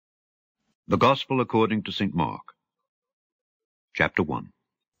The Gospel according to St. Mark. Chapter 1.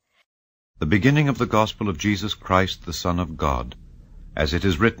 The beginning of the Gospel of Jesus Christ, the Son of God, as it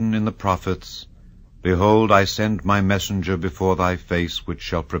is written in the prophets, Behold, I send my messenger before thy face, which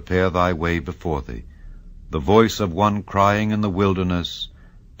shall prepare thy way before thee. The voice of one crying in the wilderness,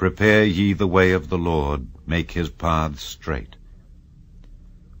 Prepare ye the way of the Lord, make his paths straight.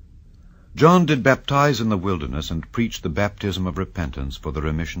 John did baptize in the wilderness, and preach the baptism of repentance for the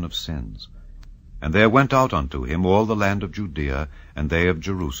remission of sins. And there went out unto him all the land of Judea, and they of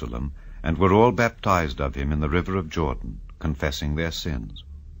Jerusalem, and were all baptized of him in the river of Jordan, confessing their sins.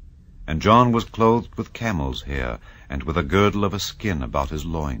 And John was clothed with camel's hair, and with a girdle of a skin about his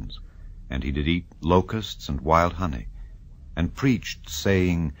loins. And he did eat locusts and wild honey, and preached,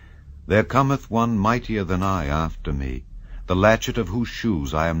 saying, There cometh one mightier than I after me, the latchet of whose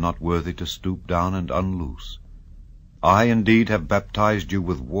shoes I am not worthy to stoop down and unloose. I indeed have baptized you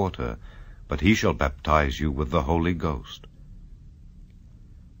with water, but he shall baptize you with the Holy Ghost.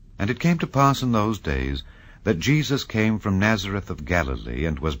 And it came to pass in those days that Jesus came from Nazareth of Galilee,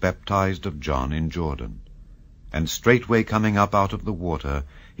 and was baptized of John in Jordan. And straightway coming up out of the water,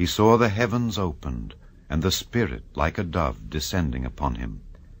 he saw the heavens opened, and the Spirit like a dove descending upon him.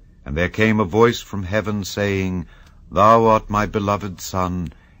 And there came a voice from heaven, saying, Thou art my beloved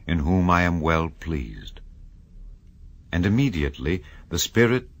Son, in whom I am well pleased. And immediately the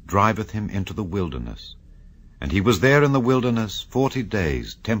Spirit driveth him into the wilderness. And he was there in the wilderness 40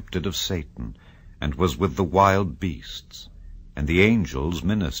 days, tempted of Satan, and was with the wild beasts, and the angels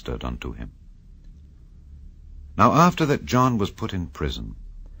ministered unto him. Now after that John was put in prison,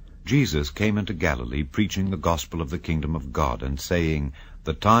 Jesus came into Galilee, preaching the gospel of the kingdom of God, and saying,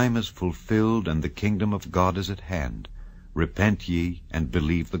 The time is fulfilled, and the kingdom of God is at hand. Repent ye, and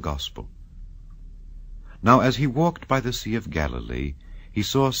believe the gospel. Now as he walked by the sea of Galilee, he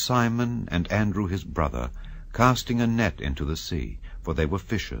saw Simon and Andrew his brother casting a net into the sea, for they were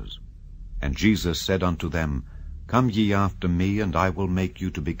fishers. And Jesus said unto them, Come ye after me, and I will make you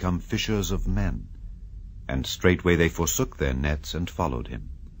to become fishers of men. And straightway they forsook their nets, and followed him.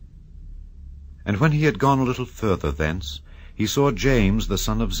 And when he had gone a little further thence, he saw James the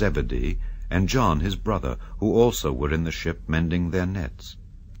son of Zebedee, and John his brother, who also were in the ship mending their nets.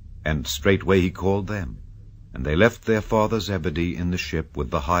 And straightway he called them. And they left their father Zebedee in the ship with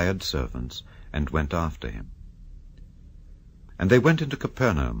the hired servants, and went after him. And they went into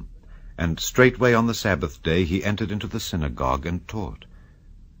Capernaum, and straightway on the Sabbath day he entered into the synagogue, and taught.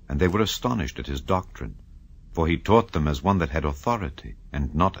 And they were astonished at his doctrine, for he taught them as one that had authority,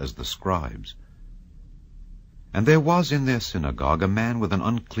 and not as the scribes. And there was in their synagogue a man with an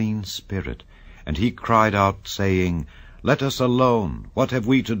unclean spirit, and he cried out, saying, Let us alone. What have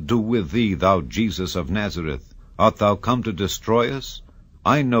we to do with thee, thou Jesus of Nazareth? Art thou come to destroy us?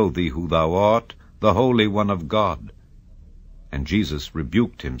 I know thee who thou art, the Holy One of God. And Jesus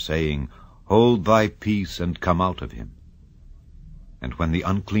rebuked him, saying, Hold thy peace, and come out of him. And when the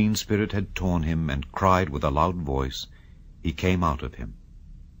unclean spirit had torn him, and cried with a loud voice, he came out of him.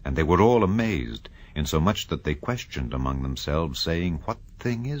 And they were all amazed, insomuch that they questioned among themselves, saying, What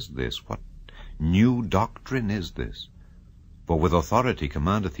thing is this? What new doctrine is this? For with authority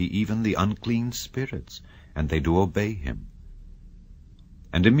commandeth he even the unclean spirits, and they do obey him.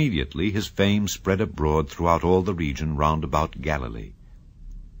 And immediately his fame spread abroad throughout all the region round about Galilee.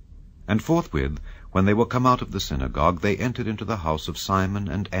 And forthwith, when they were come out of the synagogue, they entered into the house of Simon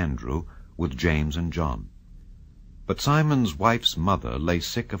and Andrew, with James and John. But Simon's wife's mother lay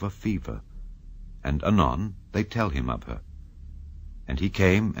sick of a fever, and anon they tell him of her. And he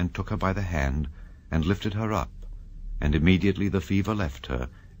came and took her by the hand, and lifted her up, and immediately the fever left her,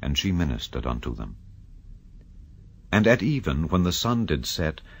 and she ministered unto them. And at even, when the sun did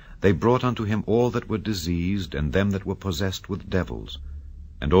set, they brought unto him all that were diseased, and them that were possessed with devils,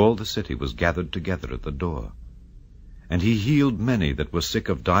 and all the city was gathered together at the door. And he healed many that were sick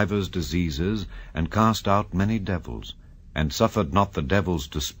of divers diseases, and cast out many devils, and suffered not the devils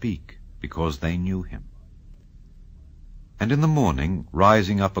to speak, because they knew him. And in the morning,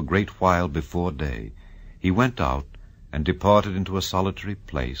 rising up a great while before day, he went out, and departed into a solitary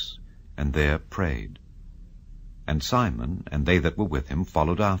place, and there prayed. And Simon and they that were with him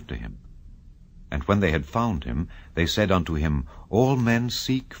followed after him. And when they had found him, they said unto him, All men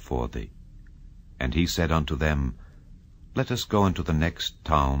seek for thee. And he said unto them, Let us go into the next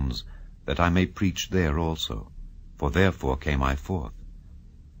towns, that I may preach there also, for therefore came I forth.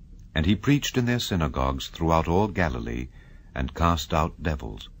 And he preached in their synagogues throughout all Galilee, and cast out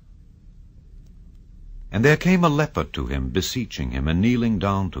devils. And there came a leper to him, beseeching him, and kneeling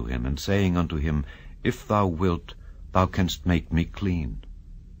down to him, and saying unto him, If thou wilt, thou canst make me clean.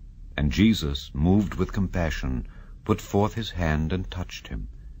 And Jesus, moved with compassion, put forth his hand and touched him,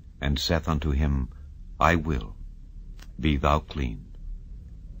 and saith unto him, I will, be thou clean.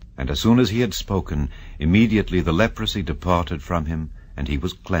 And as soon as he had spoken, immediately the leprosy departed from him, and he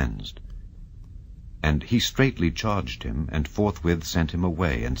was cleansed. And he straitly charged him, and forthwith sent him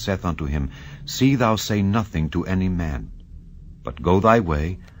away, and saith unto him, See thou say nothing to any man, but go thy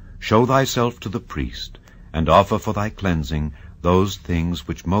way, show thyself to the priest, and offer for thy cleansing those things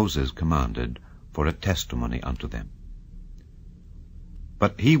which Moses commanded, for a testimony unto them.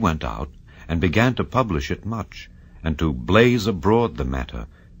 But he went out, and began to publish it much, and to blaze abroad the matter,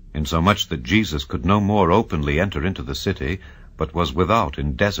 insomuch that Jesus could no more openly enter into the city, but was without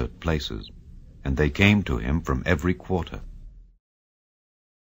in desert places. And they came to him from every quarter.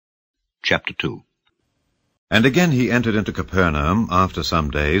 Chapter 2. And again he entered into Capernaum after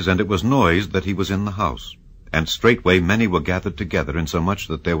some days, and it was noised that he was in the house. And straightway many were gathered together, insomuch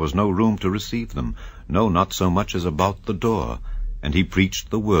that there was no room to receive them, no, not so much as about the door. And he preached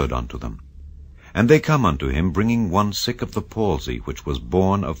the word unto them. And they come unto him, bringing one sick of the palsy, which was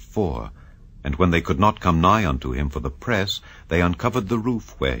borne of 4. And when they could not come nigh unto him for the press, they uncovered the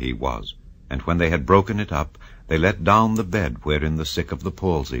roof where he was. And when they had broken it up, they let down the bed wherein the sick of the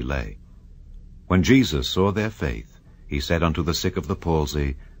palsy lay. When Jesus saw their faith, he said unto the sick of the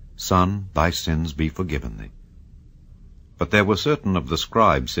palsy, Son, thy sins be forgiven thee. But there were certain of the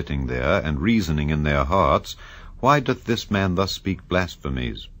scribes sitting there, and reasoning in their hearts, Why doth this man thus speak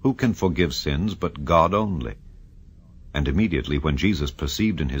blasphemies? Who can forgive sins but God only? And immediately when Jesus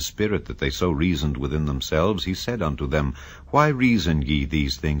perceived in his spirit that they so reasoned within themselves, he said unto them, Why reason ye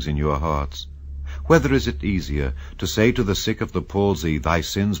these things in your hearts? Whether is it easier to say to the sick of the palsy, Thy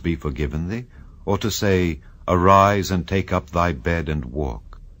sins be forgiven thee, or to say, Arise and take up thy bed and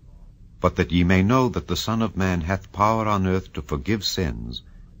walk? But that ye may know that the Son of Man hath power on earth to forgive sins,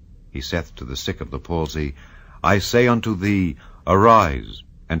 he saith to the sick of the palsy, I say unto thee, Arise,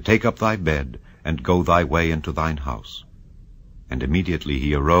 and take up thy bed, and go thy way into thine house. And immediately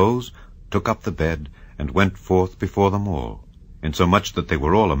he arose, took up the bed, and went forth before them all, insomuch that they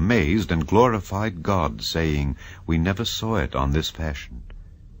were all amazed, and glorified God, saying, We never saw it on this fashion.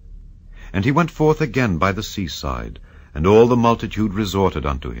 And he went forth again by the seaside, and all the multitude resorted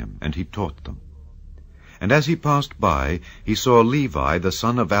unto him, and he taught them. And as he passed by, he saw Levi the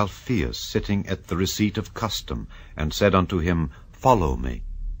son of Alphaeus sitting at the receipt of custom, and said unto him, Follow me.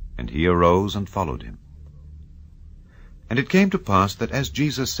 And he arose and followed him. And it came to pass that as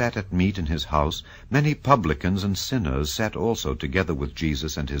Jesus sat at meat in his house, many publicans and sinners sat also together with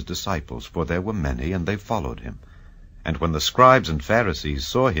Jesus and his disciples, for there were many, and they followed him. And when the scribes and Pharisees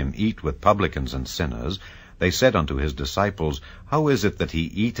saw him eat with publicans and sinners, they said unto his disciples, How is it that he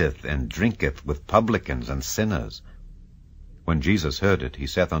eateth and drinketh with publicans and sinners? When Jesus heard it, he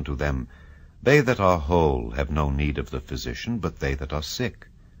saith unto them, They that are whole have no need of the physician, but they that are sick.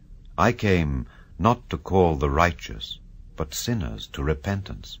 I came not to call the righteous, but sinners to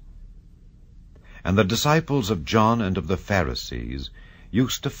repentance. And the disciples of John and of the Pharisees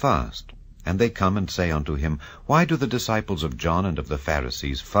used to fast, and they come and say unto him, Why do the disciples of John and of the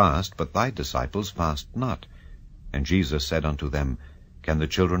Pharisees fast, but thy disciples fast not? And Jesus said unto them, Can the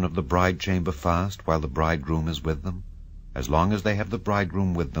children of the bridechamber fast while the bridegroom is with them? As long as they have the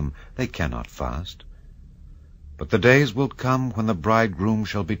bridegroom with them, they cannot fast. But the days will come when the bridegroom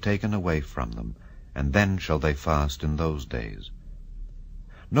shall be taken away from them, and then shall they fast in those days.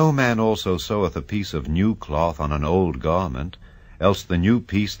 No man also seweth a piece of new cloth on an old garment, else the new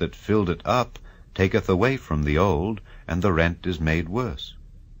piece that filled it up taketh away from the old, and the rent is made worse.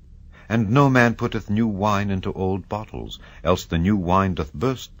 And no man putteth new wine into old bottles, else the new wine doth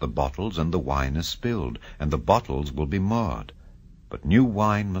burst the bottles, and the wine is spilled, and the bottles will be marred. But new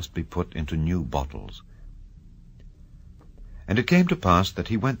wine must be put into new bottles. And it came to pass that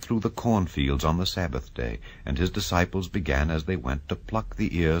he went through the cornfields on the Sabbath day, and his disciples began as they went to pluck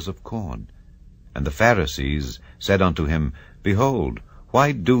the ears of corn. And the Pharisees said unto him, Behold,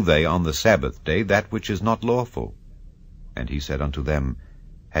 why do they on the Sabbath day that which is not lawful? And he said unto them,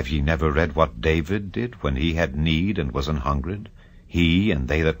 Have ye never read what David did when he had need and was an hungred, he and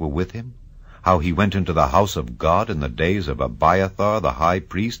they that were with him? How he went into the house of God in the days of Abiathar the high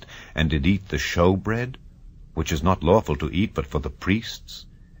priest, and did eat the showbread, which is not lawful to eat but for the priests,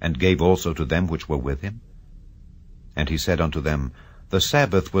 and gave also to them which were with him? And he said unto them, The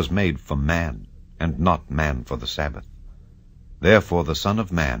Sabbath was made for man, and not man for the Sabbath. Therefore the Son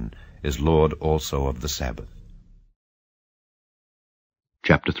of Man is Lord also of the Sabbath.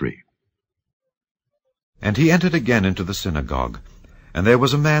 Chapter 3. And he entered again into the synagogue, and there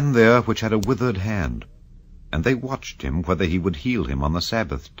was a man there which had a withered hand. And they watched him, whether he would heal him on the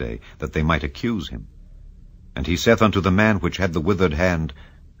Sabbath day, that they might accuse him. And he saith unto the man which had the withered hand,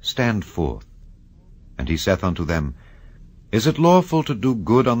 Stand forth. And he saith unto them, Is it lawful to do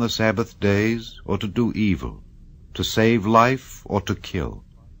good on the Sabbath days, or to do evil, to save life, or to kill?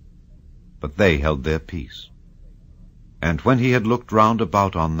 But they held their peace. And when he had looked round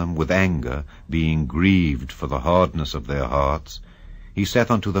about on them with anger, being grieved for the hardness of their hearts, he saith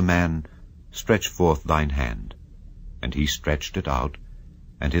unto the man, Stretch forth thine hand. And he stretched it out,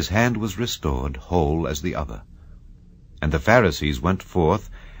 and his hand was restored, whole as the other. And the Pharisees went forth,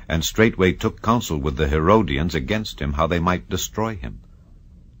 and straightway took counsel with the Herodians against him, how they might destroy him.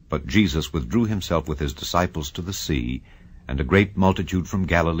 But Jesus withdrew himself with his disciples to the sea, and a great multitude from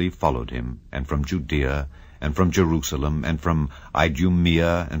Galilee followed him, and from Judea, and from Jerusalem, and from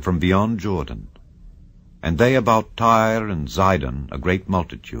Idumea, and from beyond Jordan. And they about Tyre and Zidon, a great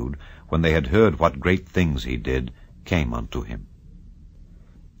multitude, when they had heard what great things he did, came unto him.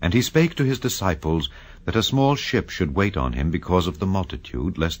 And he spake to his disciples that a small ship should wait on him because of the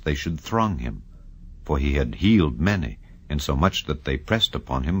multitude, lest they should throng him. For he had healed many, insomuch that they pressed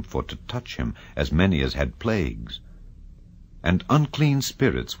upon him for to touch him, as many as had plagues. And unclean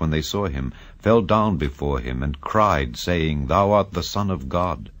spirits, when they saw him, fell down before him, and cried, saying, Thou art the Son of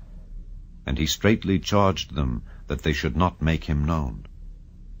God. And he straitly charged them that they should not make him known.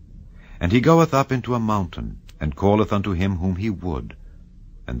 And he goeth up into a mountain, and calleth unto him whom he would,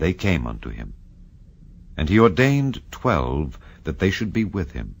 and they came unto him. And he ordained 12, that they should be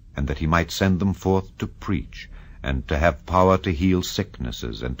with him, and that he might send them forth to preach, and to have power to heal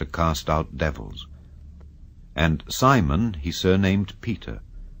sicknesses, and to cast out devils. And Simon he surnamed Peter,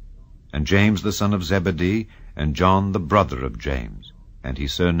 and James the son of Zebedee, and John the brother of James, and he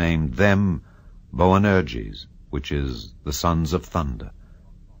surnamed them Boanerges, which is the sons of thunder,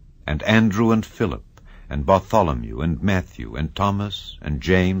 and Andrew and Philip, and Bartholomew, and Matthew, and Thomas, and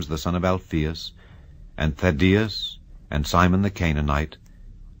James the son of Alphaeus, and Thaddeus, and Simon the Canaanite,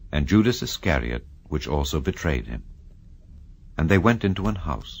 and Judas Iscariot, which also betrayed him. And they went into an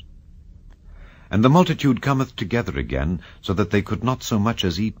house. And the multitude cometh together again, so that they could not so much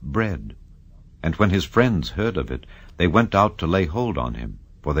as eat bread. And when his friends heard of it, they went out to lay hold on him,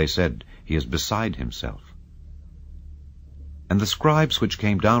 for they said, He is beside himself. And the scribes which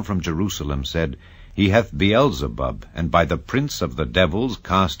came down from Jerusalem said, He hath Beelzebub, and by the prince of the devils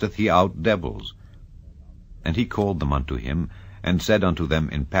casteth he out devils. And he called them unto him, and said unto them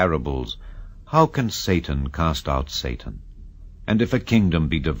in parables, How can Satan cast out Satan? And if a kingdom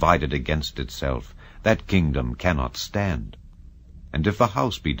be divided against itself, that kingdom cannot stand. And if a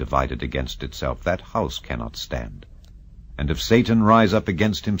house be divided against itself, that house cannot stand. And if Satan rise up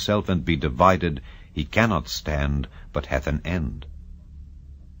against himself and be divided, he cannot stand, but hath an end.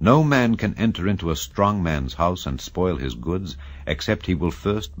 No man can enter into a strong man's house and spoil his goods, except he will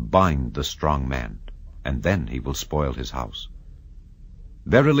first bind the strong man, and then he will spoil his house.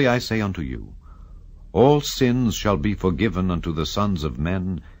 Verily I say unto you, all sins shall be forgiven unto the sons of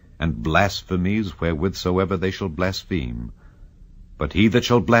men, and blasphemies wherewithsoever they shall blaspheme. But he that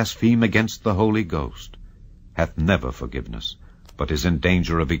shall blaspheme against the Holy Ghost hath never forgiveness, but is in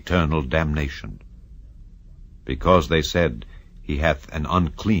danger of eternal damnation. Because they said, He hath an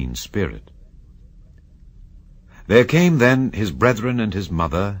unclean spirit. There came then his brethren and his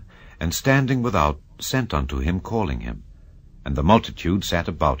mother, and standing without sent unto him, calling him. And the multitude sat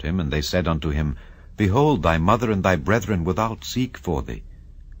about him, and they said unto him, Behold, thy mother and thy brethren without seek for thee.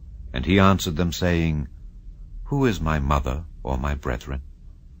 And he answered them, saying, Who is my mother or my brethren?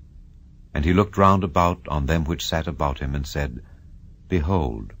 And he looked round about on them which sat about him, and said,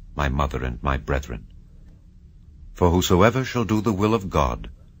 Behold, my mother and my brethren. For whosoever shall do the will of God,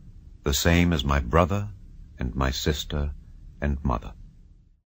 the same is my brother, and my sister, and mother.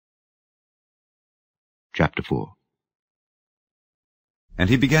 Chapter 4. And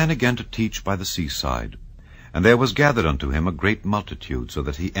he began again to teach by the seaside. And there was gathered unto him a great multitude, so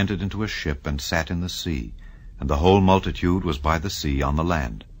that he entered into a ship, and sat in the sea. And the whole multitude was by the sea on the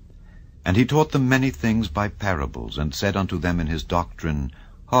land. And he taught them many things by parables, and said unto them in his doctrine,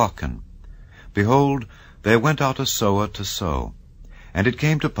 Hearken. Behold, there went out a sower to sow. And it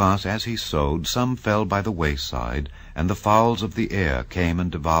came to pass, as he sowed, some fell by the wayside, and the fowls of the air came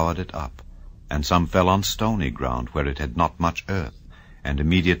and devoured it up. And some fell on stony ground, where it had not much earth. And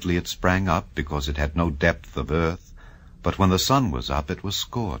immediately it sprang up, because it had no depth of earth. But when the sun was up, it was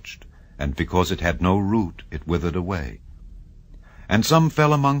scorched, and because it had no root, it withered away. And some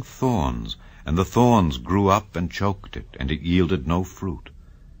fell among thorns, and the thorns grew up and choked it, and it yielded no fruit.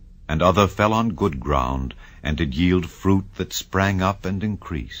 And other fell on good ground, and did yield fruit that sprang up and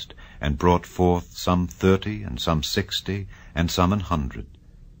increased, and brought forth some 30, and some 60, and some 100.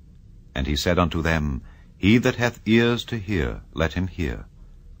 And he said unto them, He that hath ears to hear, let him hear.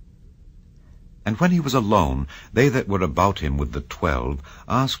 And when he was alone, they that were about him with the 12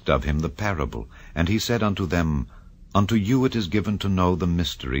 asked of him the parable. And he said unto them, Unto you it is given to know the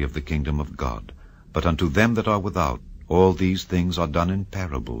mystery of the kingdom of God. But unto them that are without, all these things are done in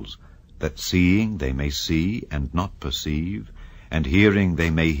parables, that seeing they may see and not perceive, and hearing they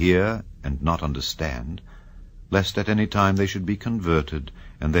may hear and not understand, lest at any time they should be converted,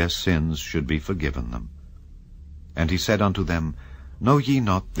 and their sins should be forgiven them. And he said unto them, Know ye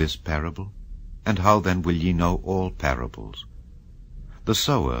not this parable? And how then will ye know all parables? The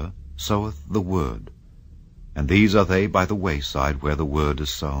sower soweth the word, and these are they by the wayside where the word is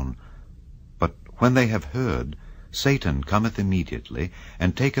sown. But when they have heard, Satan cometh immediately,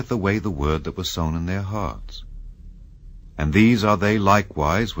 and taketh away the word that was sown in their hearts. And these are they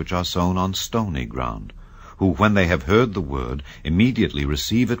likewise which are sown on stony ground, who when they have heard the word, immediately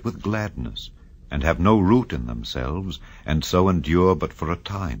receive it with gladness, and have no root in themselves, and so endure but for a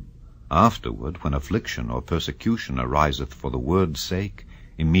time. Afterward, when affliction or persecution ariseth for the word's sake,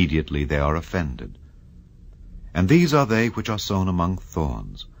 immediately they are offended. And these are they which are sown among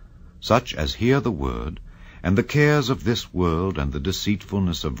thorns, such as hear the word, and the cares of this world, and the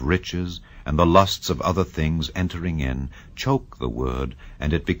deceitfulness of riches, and the lusts of other things entering in, choke the word,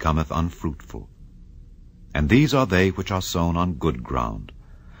 and it becometh unfruitful. And these are they which are sown on good ground,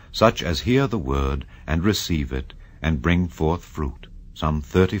 such as hear the word, and receive it, and bring forth fruit, some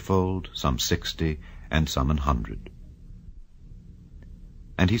 30-fold, some 60, and some 100.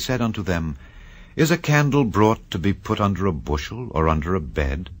 And he said unto them, Is a candle brought to be put under a bushel, or under a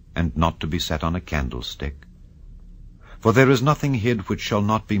bed, and not to be set on a candlestick? For there is nothing hid which shall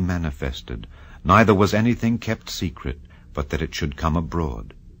not be manifested, neither was anything kept secret, but that it should come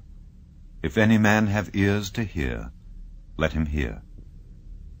abroad. If any man have ears to hear, let him hear.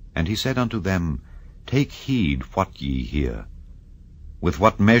 And he said unto them, Take heed what ye hear. With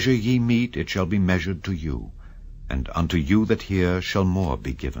what measure ye mete, it shall be measured to you, and unto you that hear shall more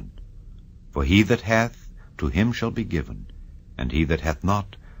be given. For he that hath, to him shall be given, and he that hath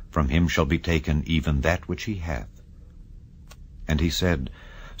not, from him shall be taken even that which he hath. And he said,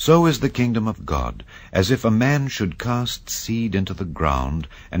 So is the kingdom of God, as if a man should cast seed into the ground,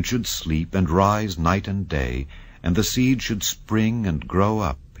 and should sleep and rise night and day, and the seed should spring and grow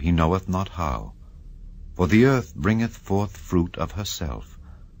up, he knoweth not how. For the earth bringeth forth fruit of herself,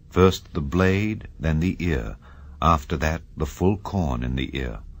 first the blade, then the ear, after that the full corn in the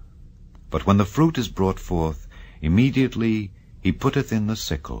ear. But when the fruit is brought forth, immediately he putteth in the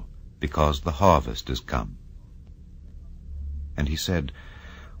sickle, because the harvest is come. And he said,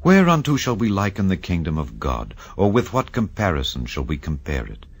 Whereunto shall we liken the kingdom of God, or with what comparison shall we compare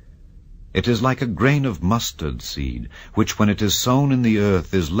it? It is like a grain of mustard seed, which when it is sown in the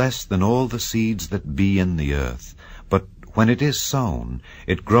earth is less than all the seeds that be in the earth. But when it is sown,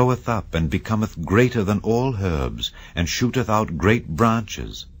 it groweth up, and becometh greater than all herbs, and shooteth out great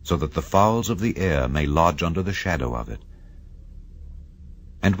branches, so that the fowls of the air may lodge under the shadow of it.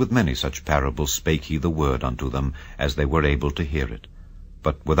 And with many such parables spake he the word unto them, as they were able to hear it.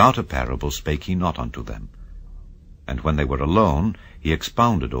 But without a parable spake he not unto them. And when they were alone, he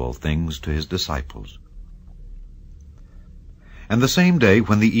expounded all things to his disciples. And the same day,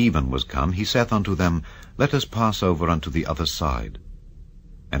 when the even was come, he saith unto them, Let us pass over unto the other side.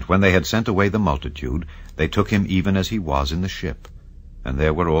 And when they had sent away the multitude, they took him even as he was in the ship. And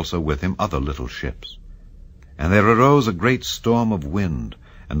there were also with him other little ships. And there arose a great storm of wind,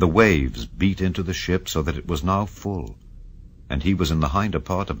 and the waves beat into the ship, so that it was now full. And he was in the hinder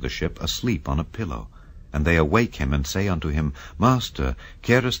part of the ship, asleep on a pillow. And they awake him, and say unto him, Master,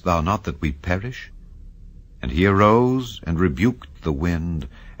 carest thou not that we perish? And he arose, and rebuked the wind,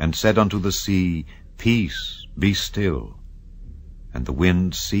 and said unto the sea, Peace, be still. And the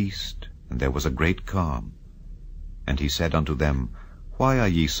wind ceased, and there was a great calm. And he said unto them, Why are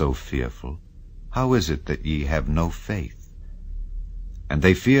ye so fearful? How is it that ye have no faith? And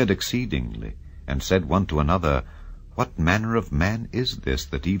they feared exceedingly, and said one to another, What manner of man is this,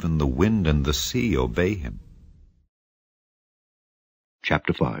 that even the wind and the sea obey him?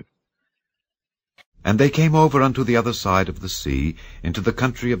 Chapter 5. And they came over unto the other side of the sea, into the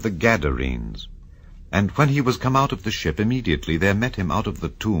country of the Gadarenes. And when he was come out of the ship, immediately there met him out of the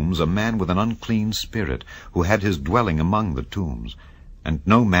tombs a man with an unclean spirit, who had his dwelling among the tombs. And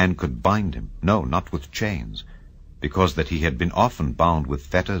no man could bind him, no, not with chains, because that he had been often bound with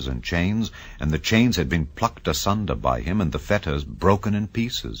fetters and chains, and the chains had been plucked asunder by him, and the fetters broken in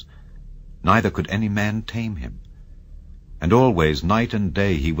pieces. Neither could any man tame him. And always, night and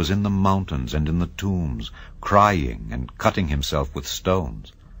day, he was in the mountains and in the tombs, crying and cutting himself with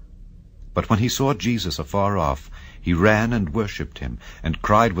stones. But when he saw Jesus afar off, he ran and worshipped him, and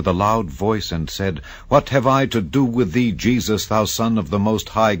cried with a loud voice, and said, What have I to do with thee, Jesus, thou Son of the Most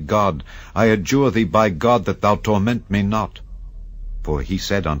High God? I adjure thee by God that thou torment me not. For he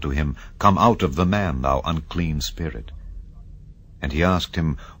said unto him, Come out of the man, thou unclean spirit. And he asked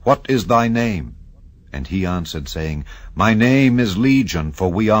him, What is thy name? And he answered, saying, My name is Legion,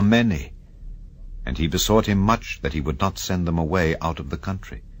 for we are many. And he besought him much that he would not send them away out of the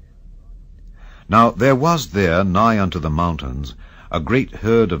country. Now there was there, nigh unto the mountains, a great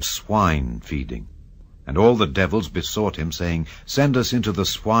herd of swine feeding. And all the devils besought him, saying, Send us into the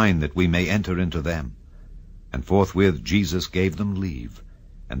swine, that we may enter into them. And forthwith Jesus gave them leave.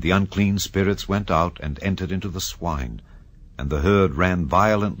 And the unclean spirits went out, and entered into the swine. And the herd ran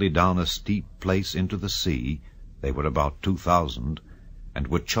violently down a steep place into the sea. They were about 2,000, and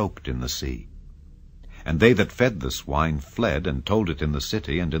were choked in the sea. And they that fed the swine fled, and told it in the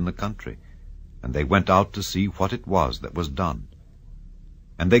city and in the country. And they went out to see what it was that was done.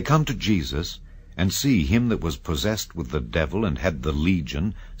 And they come to Jesus, and see him that was possessed with the devil, and had the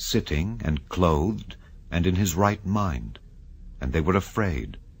legion, sitting, and clothed, and in his right mind. And they were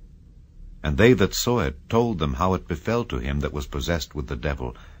afraid. And they that saw it told them how it befell to him that was possessed with the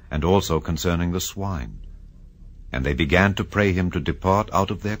devil, and also concerning the swine. And they began to pray him to depart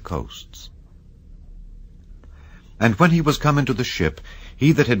out of their coasts. And when he was come into the ship,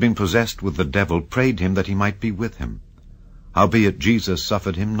 he that had been possessed with the devil prayed him that he might be with him. Howbeit Jesus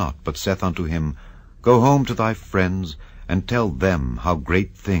suffered him not, but saith unto him, Go home to thy friends, and tell them how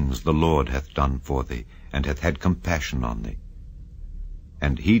great things the Lord hath done for thee, and hath had compassion on thee.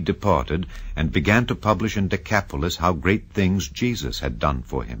 And he departed, and began to publish in Decapolis how great things Jesus had done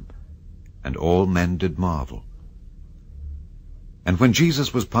for him. And all men did marvel. And when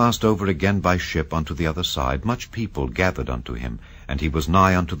Jesus was passed over again by ship unto the other side, much people gathered unto him, and he was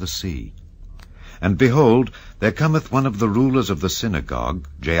nigh unto the sea. And behold, there cometh one of the rulers of the synagogue,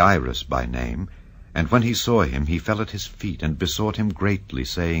 Jairus by name, and when he saw him, he fell at his feet, and besought him greatly,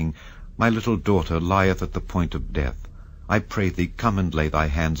 saying, My little daughter lieth at the point of death. I pray thee, come and lay thy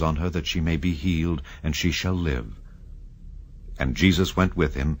hands on her, that she may be healed, and she shall live. And Jesus went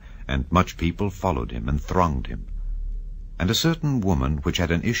with him, and much people followed him, and thronged him. And a certain woman, which had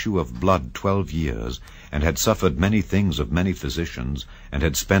an issue of blood 12 years, and had suffered many things of many physicians, and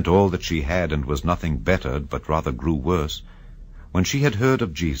had spent all that she had, and was nothing bettered, but rather grew worse, when she had heard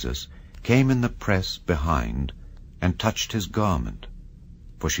of Jesus, came in the press behind, and touched his garment.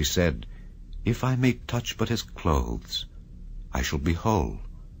 For she said, If I may touch but his clothes, I shall be whole.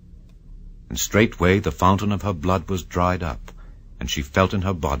 And straightway the fountain of her blood was dried up, and she felt in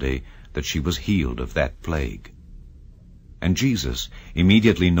her body that she was healed of that plague. And Jesus,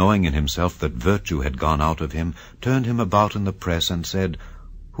 immediately knowing in himself that virtue had gone out of him, turned him about in the press, and said,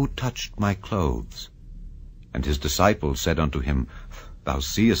 Who touched my clothes? And his disciples said unto him, Thou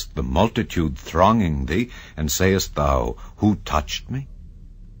seest the multitude thronging thee, and sayest thou, Who touched me?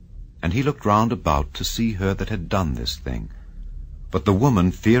 And he looked round about to see her that had done this thing. But the woman,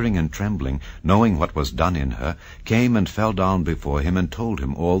 fearing and trembling, knowing what was done in her, came and fell down before him, and told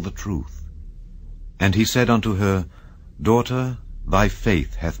him all the truth. And he said unto her, Daughter, thy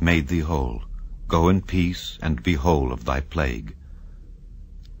faith hath made thee whole. Go in peace, and be whole of thy plague.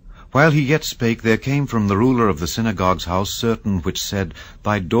 While he yet spake, there came from the ruler of the synagogue's house certain which said,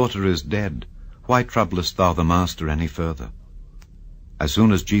 Thy daughter is dead. Why troublest thou the master any further? As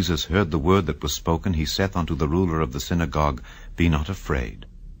soon as Jesus heard the word that was spoken, he saith unto the ruler of the synagogue, Be not afraid,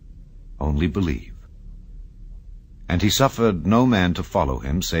 only believe. And he suffered no man to follow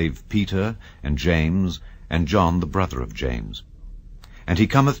him, save Peter and James and John the brother of James. And he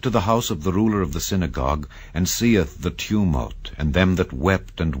cometh to the house of the ruler of the synagogue, and seeth the tumult, and them that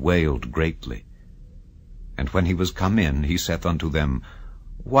wept and wailed greatly. And when he was come in, he saith unto them,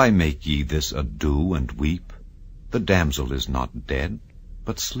 Why make ye this ado and weep? The damsel is not dead,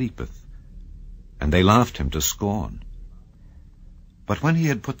 but sleepeth. And they laughed him to scorn. But when he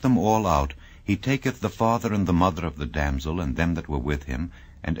had put them all out, he taketh the father and the mother of the damsel, and them that were with him,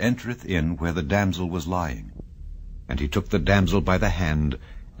 and entereth in where the damsel was lying. And he took the damsel by the hand,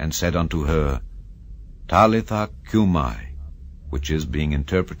 and said unto her, Talitha cumi, which is, being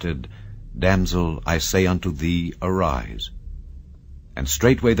interpreted, Damsel, I say unto thee, arise. And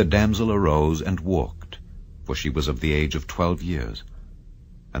straightway the damsel arose and walked, for she was of the age of 12 years.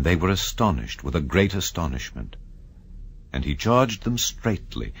 And they were astonished with a great astonishment. And he charged them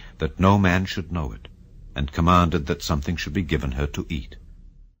straitly that no man should know it, and commanded that something should be given her to eat.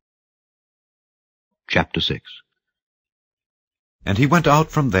 Chapter 6. And he went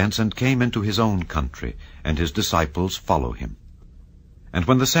out from thence, and came into his own country, and his disciples follow him. And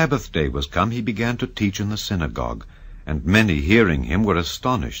when the Sabbath day was come, he began to teach in the synagogue. And many hearing him were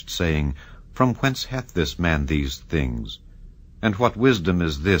astonished, saying, From whence hath this man these things? And what wisdom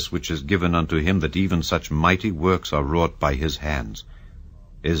is this which is given unto him, that even such mighty works are wrought by his hands?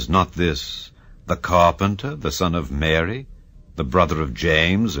 Is not this the carpenter, the son of Mary, the brother of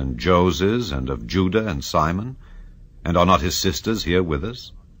James, and Joses, and of Judah, and Simon? And are not his sisters here with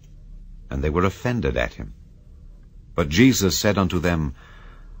us? And they were offended at him. But Jesus said unto them,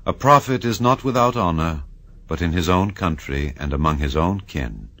 A prophet is not without honor, but in his own country, and among his own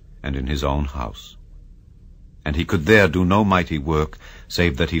kin, and in his own house. And he could there do no mighty work,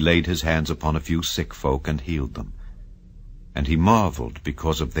 save that he laid his hands upon a few sick folk, and healed them. And he marveled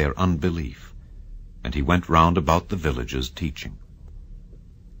because of their unbelief. And he went round about the villages teaching.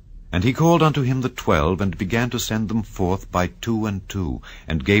 And he called unto him the 12, and began to send them forth by 2 and 2,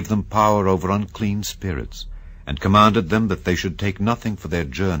 and gave them power over unclean spirits, and commanded them that they should take nothing for their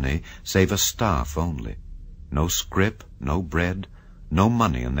journey, save a staff only, no scrip, no bread, no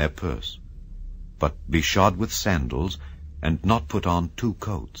money in their purse, but be shod with sandals, and not put on 2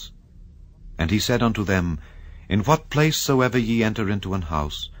 coats. And he said unto them, In what place soever ye enter into an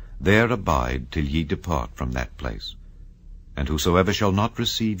house, there abide till ye depart from that place. And whosoever shall not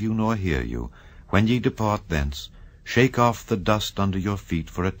receive you nor hear you, when ye depart thence, shake off the dust under your feet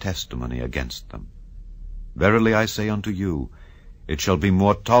for a testimony against them. Verily I say unto you, it shall be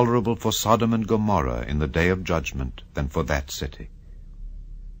more tolerable for Sodom and Gomorrah in the day of judgment than for that city.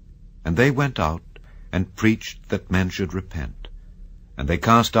 And they went out, and preached that men should repent. And they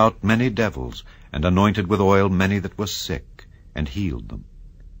cast out many devils, and anointed with oil many that were sick, and healed them.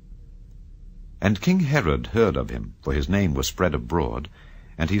 And King Herod heard of him, for his name was spread abroad,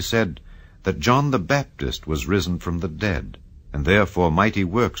 and he said that John the Baptist was risen from the dead, and therefore mighty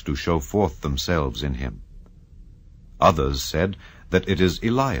works do show forth themselves in him. Others said that it is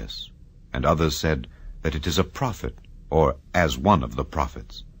Elias, and others said that it is a prophet, or as one of the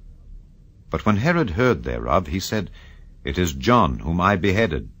prophets. But when Herod heard thereof, he said, It is John whom I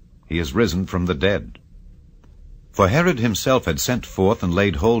beheaded. He is risen from the dead. For Herod himself had sent forth and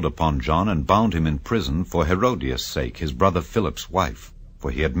laid hold upon John, and bound him in prison for Herodias' sake, his brother Philip's wife, for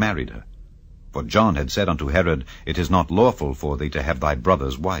he had married her. For John had said unto Herod, It is not lawful for thee to have thy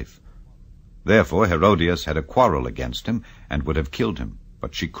brother's wife. Therefore Herodias had a quarrel against him, and would have killed him,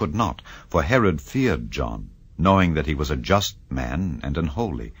 but she could not, for Herod feared John, knowing that he was a just man and an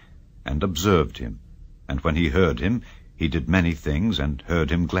holy, and observed him. And when he heard him, he did many things, and heard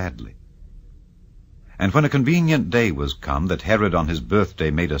him gladly. And when a convenient day was come, that Herod on his birthday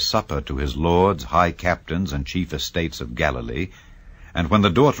made a supper to his lords, high captains, and chief estates of Galilee, and when the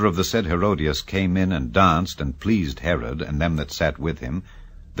daughter of the said Herodias came in and danced, and pleased Herod, and them that sat with him,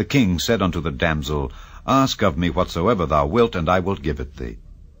 the king said unto the damsel, Ask of me whatsoever thou wilt, and I will give it thee.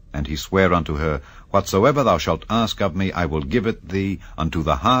 And he sware unto her, Whatsoever thou shalt ask of me, I will give it thee unto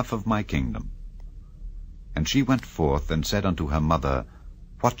the half of my kingdom. And she went forth, and said unto her mother,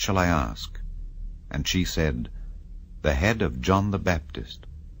 What shall I ask? And she said, The head of John the Baptist.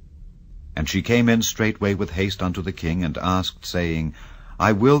 And she came in straightway with haste unto the king, and asked, saying,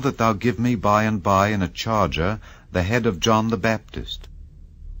 I will that thou give me by and by in a charger the head of John the Baptist.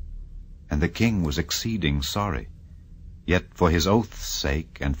 And the king was exceeding sorry. Yet for his oath's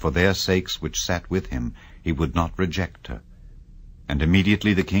sake, and for their sakes which sat with him, he would not reject her. And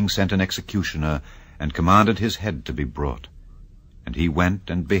immediately the king sent an executioner, and commanded his head to be brought. And he went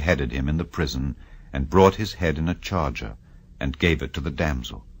and beheaded him in the prison, and brought his head in a charger, and gave it to the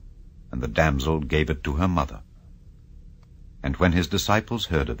damsel. And the damsel gave it to her mother. And when his disciples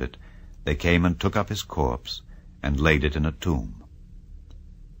heard of it, they came and took up his corpse, and laid it in a tomb.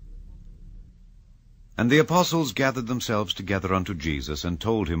 And the apostles gathered themselves together unto Jesus, and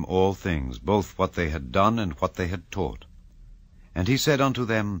told him all things, both what they had done and what they had taught. And he said unto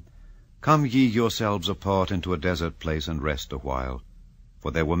them, Come ye yourselves apart into a desert place, and rest a while. For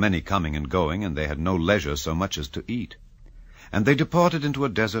there were many coming and going, and they had no leisure so much as to eat. And they departed into a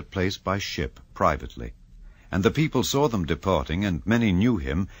desert place by ship, privately. And the people saw them departing, and many knew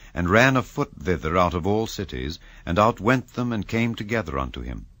him, and ran afoot thither out of all cities, and outwent them, and came together unto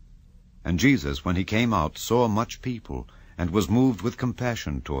him. And Jesus, when he came out, saw much people, and was moved with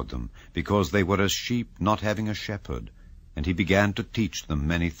compassion toward them, because they were as sheep not having a shepherd, and he began to teach them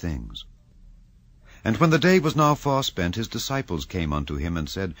many things. And when the day was now far spent, his disciples came unto him, and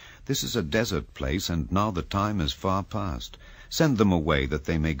said, This is a desert place, and now the time is far past. Send them away, that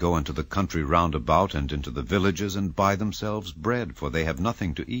they may go into the country round about, and into the villages, and buy themselves bread, for they have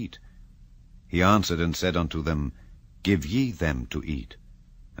nothing to eat. He answered and said unto them, Give ye them to eat.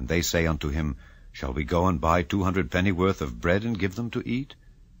 And they say unto him, Shall we go and buy 200 pennyworth of bread, and give them to eat?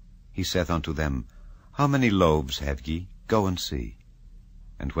 He saith unto them, How many loaves have ye? Go and see.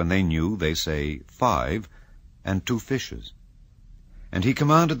 And when they knew, they say, 5, and 2 fishes. And he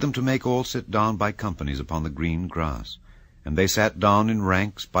commanded them to make all sit down by companies upon the green grass. And they sat down in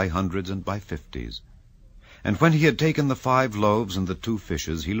ranks by hundreds and by 50s. And when he had taken the 5 loaves and the 2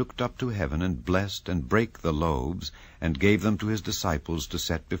 fishes, he looked up to heaven, and blessed, and brake the loaves, and gave them to his disciples to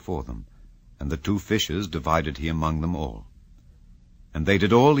set before them. And the 2 fishes divided he among them all. And they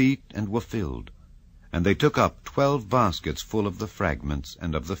did all eat, and were filled. And they took up 12 baskets full of the fragments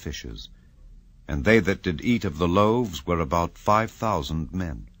and of the fishes. And they that did eat of the loaves were about 5,000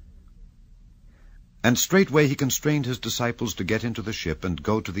 men. And straightway he constrained his disciples to get into the ship, and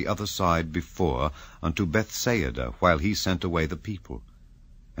go to the other side before unto Bethsaida, while he sent away the people.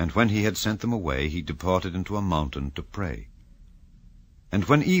 And when he had sent them away, he departed into a mountain to pray. And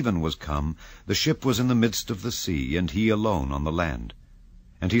when even was come, the ship was in the midst of the sea, and he alone on the land.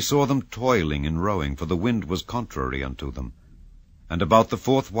 And he saw them toiling in rowing, for the wind was contrary unto them. And about the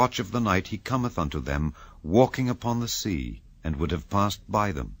 4th watch of the night he cometh unto them, walking upon the sea, and would have passed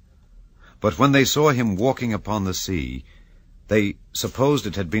by them. But when they saw him walking upon the sea, they supposed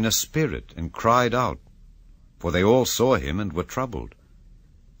it had been a spirit, and cried out. For they all saw him, and were troubled.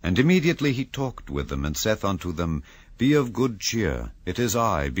 And immediately he talked with them, and saith unto them, Be of good cheer, it is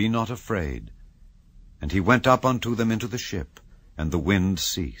I, be not afraid. And he went up unto them into the ship, and the wind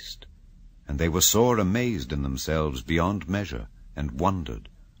ceased. And they were sore amazed in themselves beyond measure, and wondered.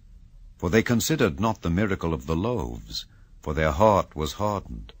 For they considered not the miracle of the loaves, for their heart was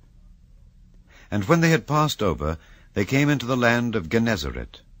hardened. And when they had passed over, they came into the land of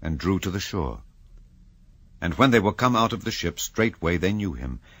Gennesaret, and drew to the shore. And when they were come out of the ship, straightway they knew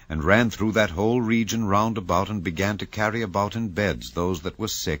him, and ran through that whole region round about, and began to carry about in beds those that were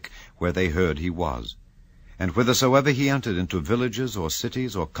sick, where they heard he was. And whithersoever he entered into villages, or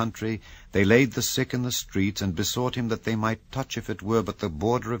cities, or country, they laid the sick in the streets, and besought him that they might touch, if it were but the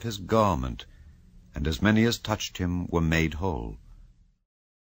border of his garment. And as many as touched him were made whole.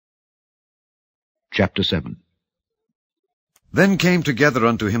 Chapter 7. Then came together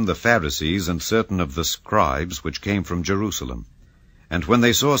unto him the Pharisees, and certain of the scribes, which came from Jerusalem. And when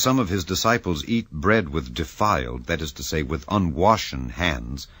they saw some of his disciples eat bread with defiled, that is to say, with unwashen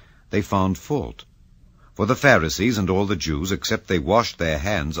hands, they found fault. For the Pharisees and all the Jews, except they wash their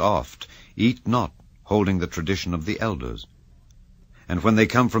hands oft, eat not, holding the tradition of the elders. And when they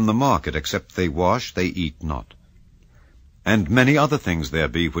come from the market, except they wash, they eat not. And many other things there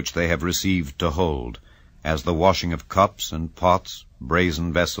be which they have received to hold, as the washing of cups and pots,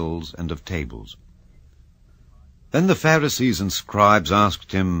 brazen vessels, and of tables. Then the Pharisees and scribes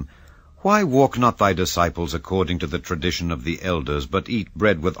asked him, Why walk not thy disciples according to the tradition of the elders, but eat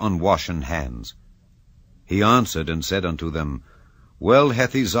bread with unwashen hands? He answered and said unto them, Well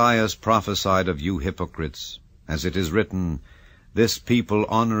hath Esaias prophesied of you hypocrites, as it is written, This people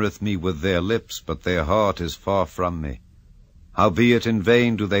honoureth me with their lips, but their heart is far from me. Howbeit in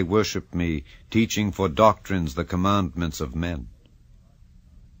vain do they worship me, teaching for doctrines the commandments of men.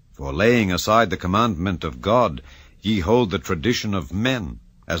 For laying aside the commandment of God, ye hold the tradition of men,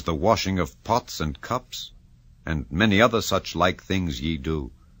 as the washing of pots and cups, and many other such like things ye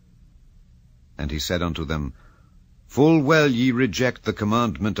do. And he said unto them, Full well ye reject the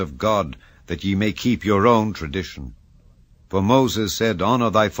commandment of God, that ye may keep your own tradition. For Moses said, Honour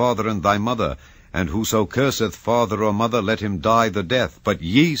thy father and thy mother, and whoso curseth father or mother, let him die the death. But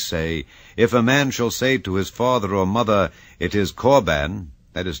ye say, If a man shall say to his father or mother, It is korban,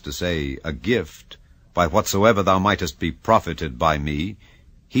 that is to say, a gift, by whatsoever thou mightest be profited by me,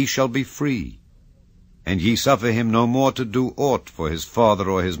 he shall be free. And ye suffer him no more to do aught for his father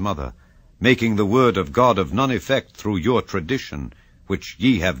or his mother, making the word of God of none effect through your tradition, which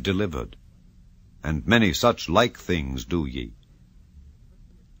ye have delivered. And many such like things do ye.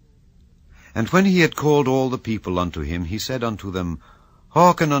 And when he had called all the people unto him, he said unto them,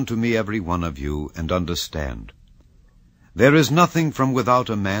 Hearken unto me every one of you, and understand. There is nothing from without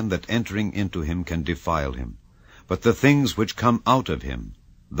a man that entering into him can defile him, but the things which come out of him,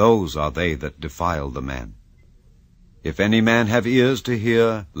 those are they that defile the man. If any man have ears to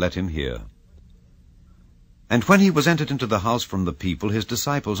hear, let him hear. And when he was entered into the house from the people, his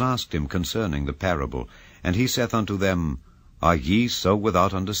disciples asked him concerning the parable. And he saith unto them, Are ye so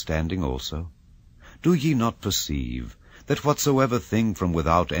without understanding also? Do ye not perceive that whatsoever thing from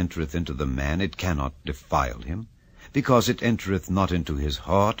without entereth into the man, it cannot defile him? Because it entereth not into his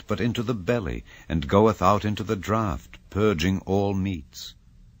heart, but into the belly, and goeth out into the draught, purging all meats.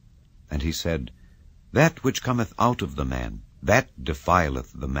 And he said, That which cometh out of the man, that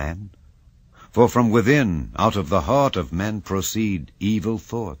defileth the man. For from within, out of the heart of men proceed evil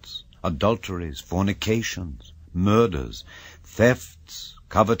thoughts, adulteries, fornications, murders, thefts,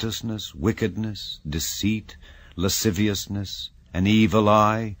 covetousness, wickedness, deceit, lasciviousness, an evil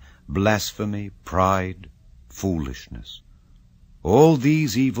eye, blasphemy, pride, foolishness. All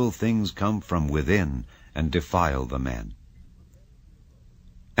these evil things come from within, and defile the man.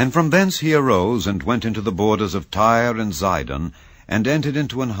 And from thence he arose, and went into the borders of Tyre and Zidon, and entered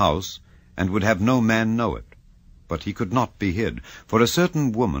into an house, and would have no man know it. But he could not be hid. For a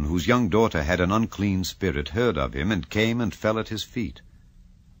certain woman, whose young daughter had an unclean spirit, heard of him, and came and fell at his feet.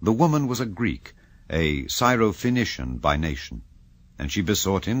 The woman was a Greek, a Syrophoenician by nation. And she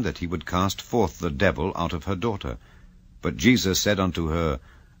besought him that he would cast forth the devil out of her daughter. But Jesus said unto her,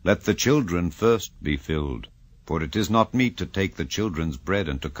 Let the children first be filled, for it is not meet to take the children's bread,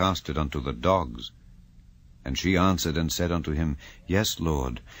 and to cast it unto the dogs. And she answered and said unto him, Yes,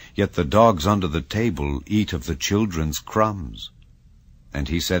 Lord, yet the dogs under the table eat of the children's crumbs. And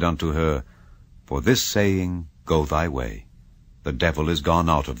he said unto her, For this saying, go thy way, the devil is gone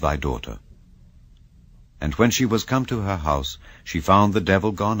out of thy daughter. And when she was come to her house, she found the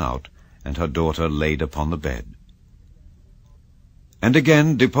devil gone out, and her daughter laid upon the bed. And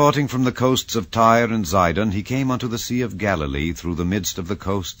again, departing from the coasts of Tyre and Zidon, he came unto the sea of Galilee, through the midst of the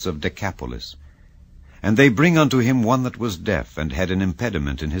coasts of Decapolis. And they bring unto him one that was deaf, and had an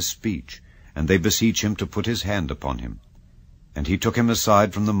impediment in his speech, and they beseech him to put his hand upon him. And he took him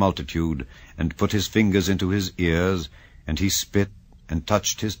aside from the multitude, and put his fingers into his ears, and he spit, and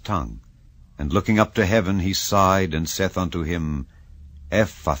touched his tongue. And looking up to heaven, he sighed, and saith unto him,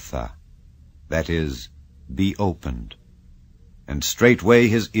 Ephphatha, that is, be opened. And straightway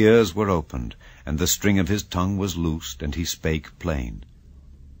his ears were opened, and the string of his tongue was loosed, and he spake plain.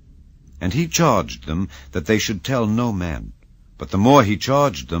 And he charged them that they should tell no man. But the more he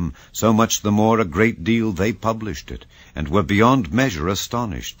charged them, so much the more a great deal they published it, and were beyond measure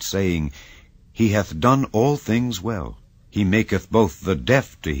astonished, saying, He hath done all things well. He maketh both the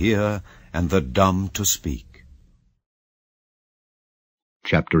deaf to hear, and the dumb to speak.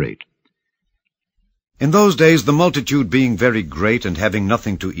 Chapter 8. In those days, the multitude being very great, and having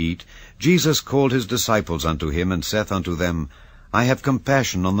nothing to eat, Jesus called his disciples unto him, and saith unto them, I have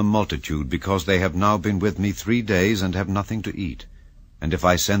compassion on the multitude, because they have now been with me 3 days, and have nothing to eat. And if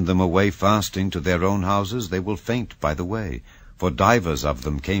I send them away fasting to their own houses, they will faint by the way, for divers of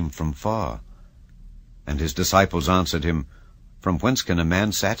them came from far. And his disciples answered him, From whence can a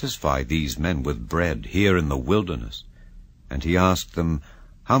man satisfy these men with bread here in the wilderness? And he asked them,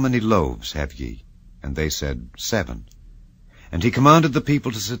 How many loaves have ye? And they said, 7. And he commanded the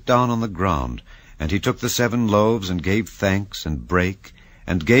people to sit down on the ground. And he took the 7 loaves, and gave thanks, and brake,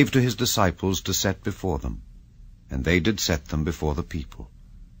 and gave to his disciples to set before them. And they did set them before the people.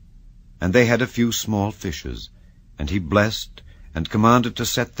 And they had a few small fishes, and he blessed, and commanded to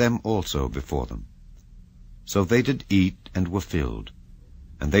set them also before them. So they did eat, and were filled.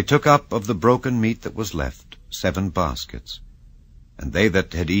 And they took up of the broken meat that was left 7 baskets. And they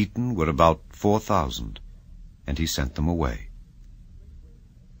that had eaten were about 4,000, and he sent them away.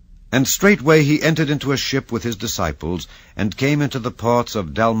 And straightway he entered into a ship with his disciples, and came into the parts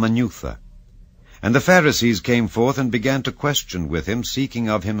of Dalmanutha. And the Pharisees came forth, and began to question with him, seeking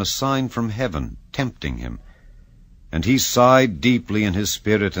of him a sign from heaven, tempting him. And he sighed deeply in his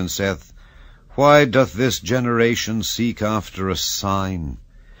spirit, and saith, Why doth this generation seek after a sign?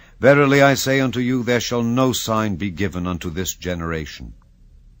 Verily I say unto you, there shall no sign be given unto this generation.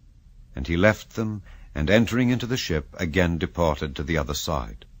 And he left them, and entering into the ship, again departed to the other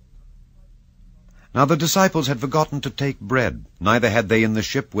side. Now the disciples had forgotten to take bread, neither had they in the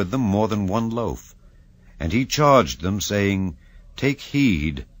ship with them more than 1 loaf. And he charged them, saying, Take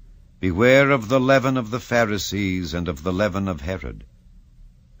heed, beware of the leaven of the Pharisees, and of the leaven of Herod.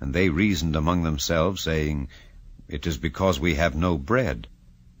 And they reasoned among themselves, saying, It is because we have no bread.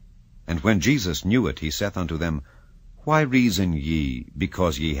 And when Jesus knew it, he saith unto them, Why reason ye,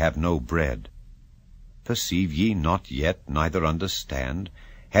 because ye have no bread? Perceive ye not yet, neither understand?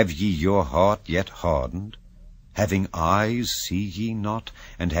 Have ye your heart yet hardened? Having eyes, see ye not?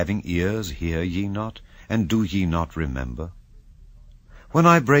 And having ears, hear ye not? And do ye not remember? When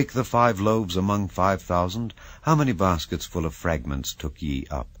I brake the 5 loaves among 5,000, how many baskets full of fragments took ye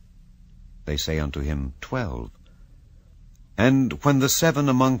up? They say unto him, 12. And when the 7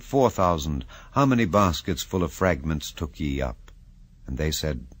 among 4,000, how many baskets full of fragments took ye up? And they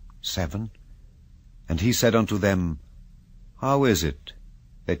said, 7. And he said unto them, How is it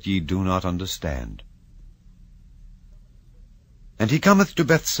that ye do not understand? And he cometh to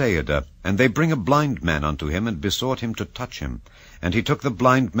Bethsaida, and they bring a blind man unto him, and besought him to touch him. And he took the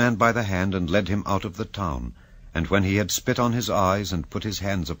blind man by the hand, and led him out of the town. And when he had spit on his eyes, and put his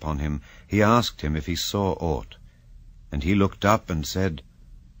hands upon him, he asked him if he saw aught. And he looked up, and said,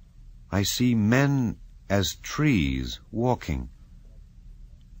 I see men as trees walking.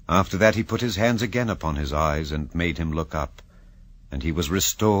 After that he put his hands again upon his eyes, and made him look up. And he was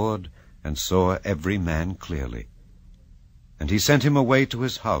restored, and saw every man clearly. And he sent him away to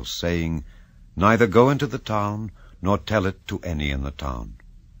his house, saying, Neither go into the town, nor tell it to any in the town.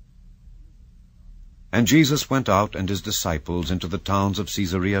 And Jesus went out and his disciples into the towns of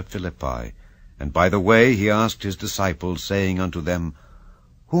Caesarea Philippi. And by the way he asked his disciples, saying unto them,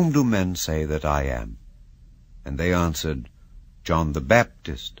 Whom do men say that I am? And they answered, John the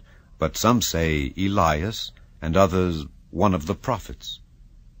Baptist, but some say Elias, and others one of the prophets.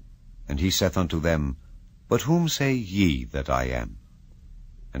 And he saith unto them, But whom say ye that I am?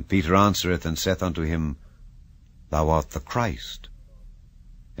 And Peter answereth and saith unto him, Thou art the Christ.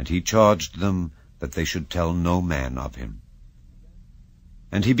 And he charged them that they should tell no man of him.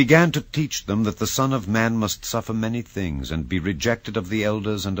 And he began to teach them that the Son of Man must suffer many things, and be rejected of the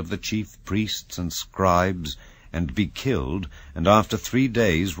elders and of the chief priests and scribes, and be killed, and after 3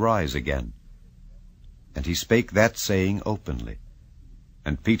 days rise again. And he spake that saying openly.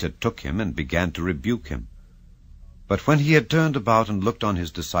 And Peter took him and began to rebuke him. But when he had turned about and looked on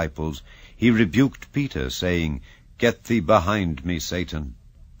his disciples, he rebuked Peter, saying, Get thee behind me, Satan,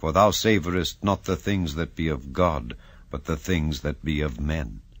 for thou savourest not the things that be of God, but the things that be of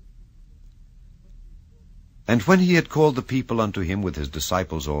men. And when he had called the people unto him with his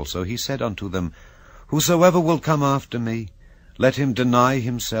disciples also, he said unto them, Whosoever will come after me, let him deny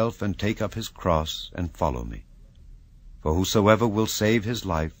himself, and take up his cross, and follow me. For whosoever will save his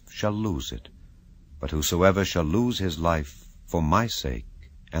life shall lose it, but whosoever shall lose his life for my sake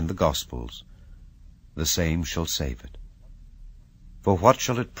and the gospel's, the same shall save it. For what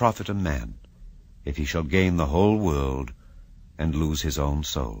shall it profit a man, if he shall gain the whole world, and lose his own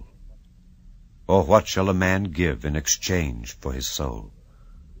soul? Or what shall a man give in exchange for his soul?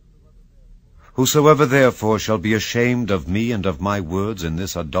 Whosoever therefore shall be ashamed of me and of my words in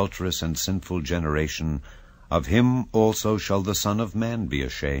this adulterous and sinful generation, of him also shall the Son of Man be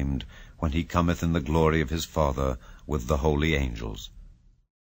ashamed, when he cometh in the glory of his Father with the holy angels.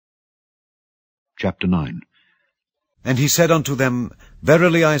 Chapter 9. And he said unto them,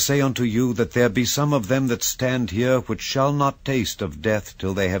 Verily I say unto you, that there be some of them that stand here, which shall not taste of death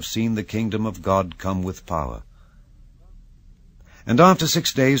till they have seen the kingdom of God come with power. And after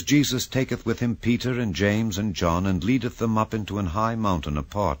 6 days Jesus taketh with him Peter and James and John, and leadeth them up into an high mountain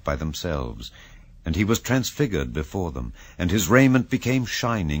apart by themselves. And he was transfigured before them, and his raiment became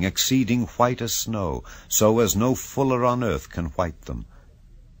shining, exceeding white as snow, so as no fuller on earth can white them.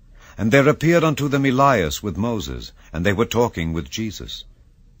 And there appeared unto them Elias with Moses, and they were talking with Jesus.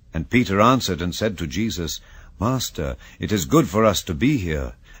 And Peter answered and said to Jesus, Master, it is good for us to be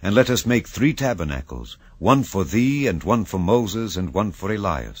here, and let us make 3 tabernacles, one for thee, and one for Moses, and one for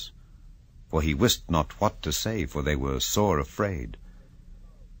Elias. For he wist not what to say, for they were sore afraid.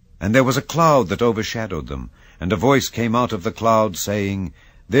 And there was a cloud that overshadowed them, and a voice came out of the cloud, saying,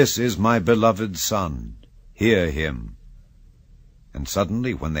 This is my beloved Son, hear him. And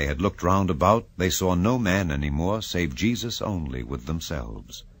suddenly, when they had looked round about, they saw no man any more, save Jesus only with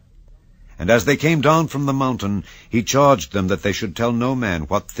themselves. And as they came down from the mountain, he charged them that they should tell no man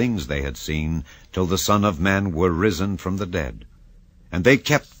what things they had seen, till the Son of Man were risen from the dead. And they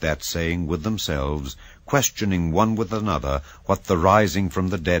kept that saying with themselves, questioning one with another what the rising from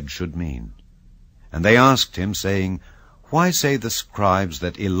the dead should mean. And they asked him, saying, Why say the scribes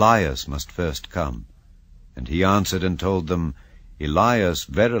that Elias must first come? And he answered and told them, Elias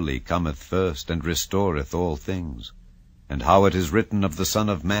verily cometh first, and restoreth all things. And how it is written of the Son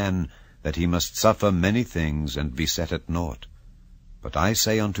of Man, that he must suffer many things, and be set at naught. But I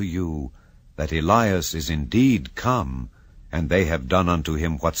say unto you, that Elias is indeed come, and they have done unto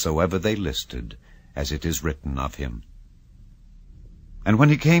him whatsoever they listed, as it is written of him. And when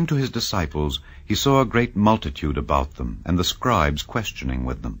he came to his disciples, he saw a great multitude about them, and the scribes questioning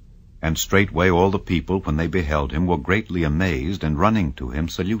with them. And straightway all the people, when they beheld him, were greatly amazed, and running to him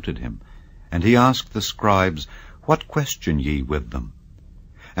saluted him. And he asked the scribes, What question ye with them?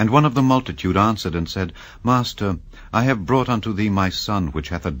 And one of the multitude answered and said, Master, I have brought unto thee my son, which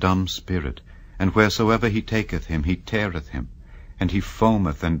hath a dumb spirit, and wheresoever he taketh him, he teareth him, and he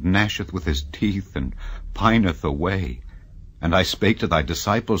foameth, and gnasheth with his teeth, and pineth away. And I spake to thy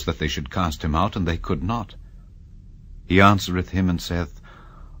disciples that they should cast him out, and they could not. He answereth him and saith,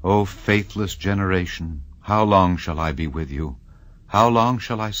 O faithless generation, how long shall I be with you? How long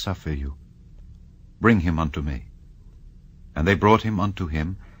shall I suffer you? Bring him unto me. And they brought him unto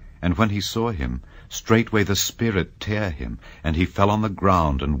him, and when he saw him, straightway the spirit tare him, and he fell on the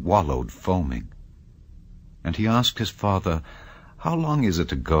ground and wallowed foaming. And he asked his father, How long is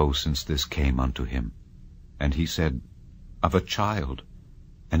it ago since this came unto him? And he said, Of a child,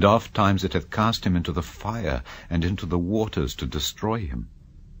 and oft times it hath cast him into the fire, and into the waters to destroy him.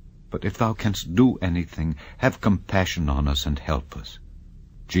 But if thou canst do anything, have compassion on us, and help us.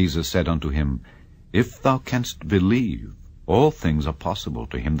 Jesus said unto him, If thou canst believe, all things are possible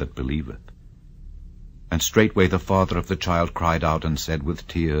to him that believeth. And straightway the father of the child cried out, and said with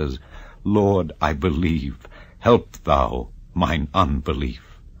tears, Lord, I believe, help thou mine unbelief.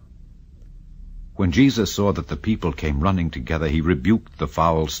 When Jesus saw that the people came running together, he rebuked the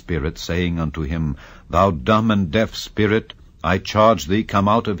foul spirit, saying unto him, Thou dumb and deaf spirit, I charge thee, come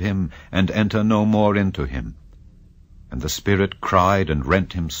out of him, and enter no more into him. And the spirit cried and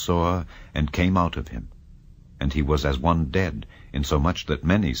rent him sore, and came out of him. And he was as one dead, insomuch that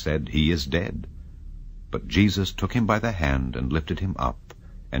many said, He is dead. But Jesus took him by the hand, and lifted him up,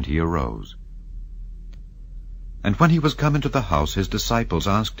 and he arose. And when he was come into the house, his disciples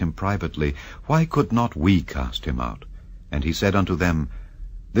asked him privately, Why could not we cast him out? And he said unto them,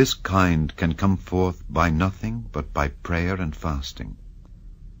 This kind can come forth by nothing but by prayer and fasting.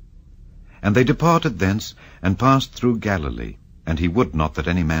 And they departed thence, and passed through Galilee, and he would not that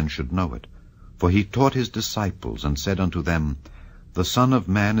any man should know it. For he taught his disciples, and said unto them, The Son of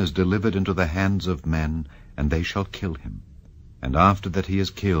Man is delivered into the hands of men, and they shall kill him. And after that he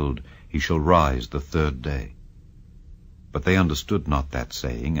is killed, he shall rise the third day. But they understood not that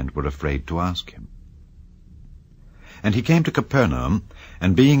saying, and were afraid to ask him. And he came to Capernaum,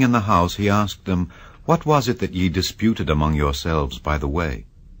 and being in the house, he asked them, What was it that ye disputed among yourselves by the way?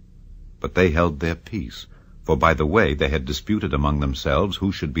 But they held their peace, for by the way they had disputed among themselves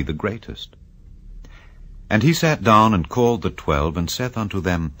who should be the greatest. And he sat down and called the 12, and saith unto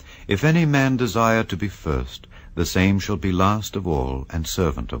them, If any man desire to be first, the same shall be last of all, and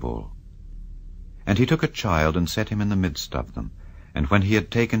servant of all. And he took a child, and set him in the midst of them. And when he had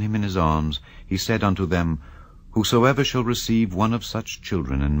taken him in his arms, he said unto them, Whosoever shall receive one of such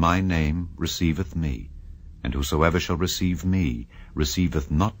children in my name receiveth me, and whosoever shall receive me receiveth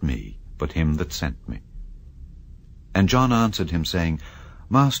not me, but him that sent me. And John answered him, saying,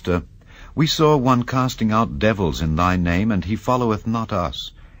 Master, we saw one casting out devils in thy name, and he followeth not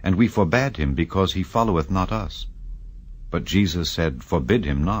us, and we forbade him, because he followeth not us. But Jesus said, Forbid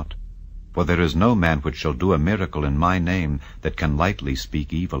him not, for there is no man which shall do a miracle in my name that can lightly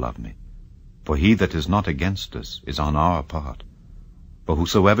speak evil of me. For he that is not against us is on our part. For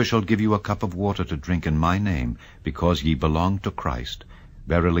whosoever shall give you a cup of water to drink in my name, because ye belong to Christ,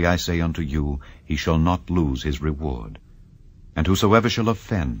 verily I say unto you, he shall not lose his reward. And whosoever shall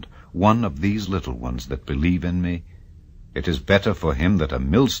offend one of these little ones that believe in me, it is better for him that a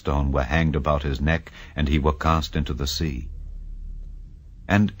millstone were hanged about his neck, and he were cast into the sea.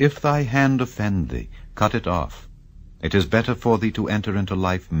 And if thy hand offend thee, cut it off. It is better for thee to enter into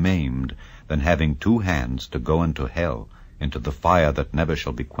life maimed, than having 2 hands to go into hell, into the fire that never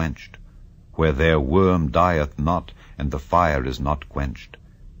shall be quenched, where their worm dieth not, and the fire is not quenched.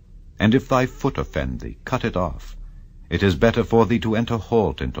 And if thy foot offend thee, cut it off. It is better for thee to enter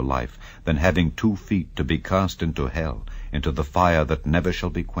halt into life, than having 2 feet to be cast into hell, into the fire that never shall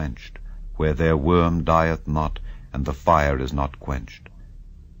be quenched, where their worm dieth not, and the fire is not quenched.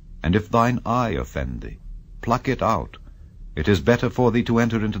 And if thine eye offend thee, pluck it out. It is better for thee to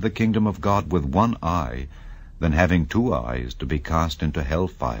enter into the kingdom of God with 1 eye, than having 2 eyes to be cast into hell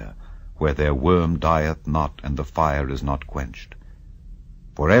fire, where their worm dieth not, and the fire is not quenched.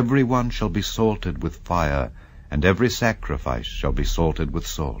 For every one shall be salted with fire, and every sacrifice shall be salted with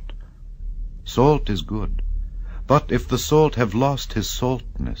salt. Salt is good, but if the salt have lost his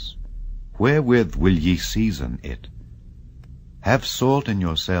saltness, wherewith will ye season it? Have salt in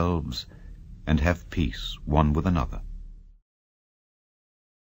yourselves, and have peace one with another.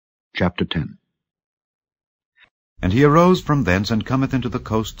 Chapter 10. And he arose from thence, and cometh into the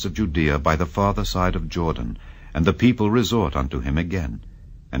coasts of Judea by the farther side of Jordan, and the people resort unto him again.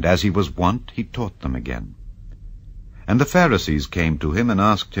 And as he was wont, he taught them again. And the Pharisees came to him, and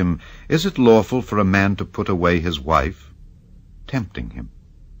asked him, Is it lawful for a man to put away his wife? Tempting him.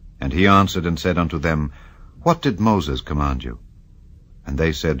 And he answered and said unto them, What did Moses command you? And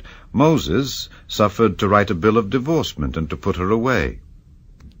they said, Moses suffered to write a bill of divorcement, and to put her away.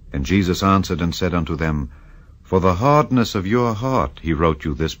 And Jesus answered and said unto them, For the hardness of your heart he wrote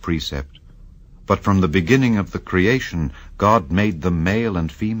you this precept. But from the beginning of the creation God made them male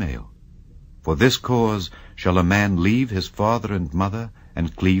and female. For this cause shall a man leave his father and mother,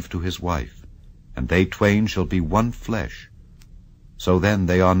 and cleave to his wife, and they twain shall be one flesh. So then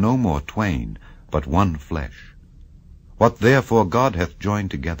they are no more twain, but one flesh. What therefore God hath joined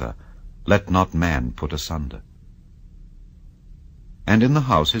together, let not man put asunder. And in the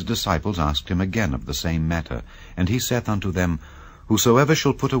house his disciples asked him again of the same matter. And he saith unto them, Whosoever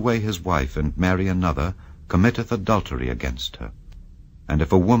shall put away his wife, and marry another, committeth adultery against her. And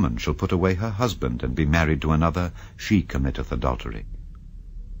if a woman shall put away her husband, and be married to another, she committeth adultery.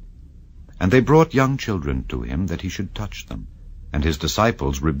 And they brought young children to him, that he should touch them. And his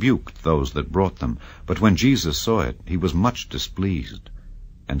disciples rebuked those that brought them. But when Jesus saw it, he was much displeased,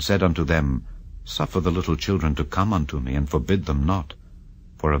 and said unto them, Suffer the little children to come unto me, and forbid them not,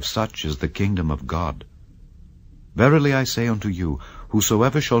 for of such is the kingdom of God. Verily I say unto you,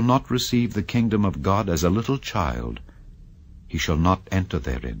 whosoever shall not receive the kingdom of God as a little child, he shall not enter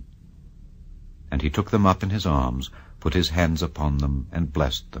therein. And he took them up in his arms, put his hands upon them, and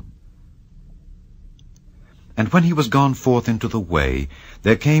blessed them. And when he was gone forth into the way,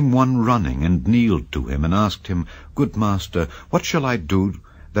 there came one running, and kneeled to him, and asked him, Good Master, what shall I do,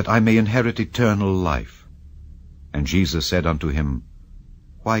 that I may inherit eternal life? And Jesus said unto him,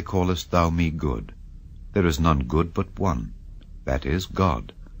 Why callest thou me good? There is none good but one, that is,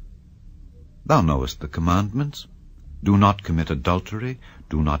 God. Thou knowest the commandments. Do not commit adultery,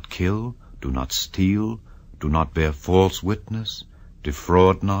 do not kill, do not steal, do not bear false witness,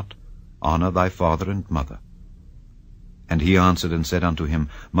 defraud not, honor thy father and mother. And he answered and said unto him,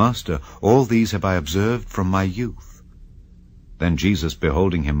 Master, all these have I observed from my youth. Then Jesus,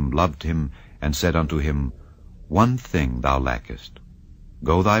 beholding him, loved him, and said unto him, One thing thou lackest.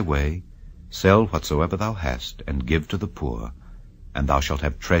 Go thy way, sell whatsoever thou hast, and give to the poor, and thou shalt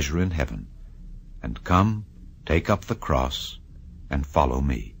have treasure in heaven. And come, take up the cross, and follow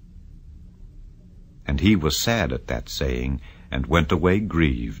me. And he was sad at that saying, and went away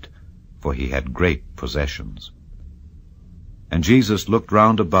grieved, for he had great possessions. And Jesus looked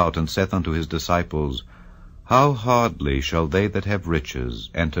round about, and saith unto his disciples, How hardly shall they that have riches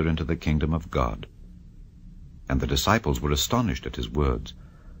enter into the kingdom of God? And the disciples were astonished at his words.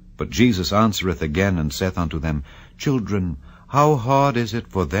 But Jesus answereth again, and saith unto them, Children, how hard is it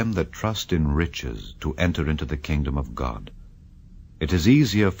for them that trust in riches to enter into the kingdom of God? It is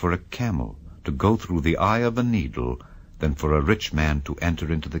easier for a camel to go through the eye of a needle than for a rich man to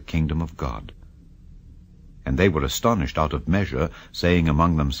enter into the kingdom of God. And they were astonished out of measure, saying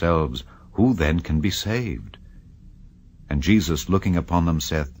among themselves, Who then can be saved? And Jesus, looking upon them,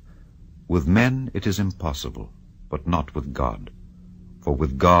 saith, With men it is impossible, but not with God. For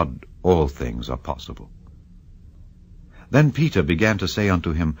with God all things are possible. Then Peter began to say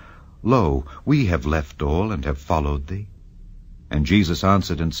unto him, Lo, we have left all, and have followed thee. And Jesus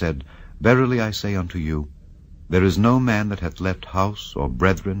answered and said, Verily I say unto you, there is no man that hath left house, or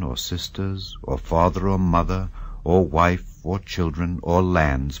brethren, or sisters, or father, or mother, or wife, or children, or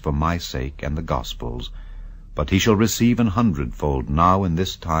lands, for my sake and the gospel's, but he shall receive 100-fold now in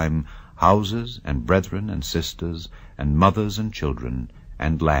this time houses, and brethren, and sisters, and mothers, and children,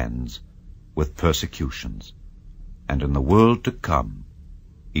 and lands, with persecutions, and in the world to come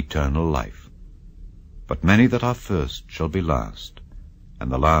eternal life. But many that are first shall be last,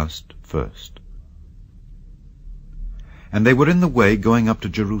 and the last first. And they were in the way going up to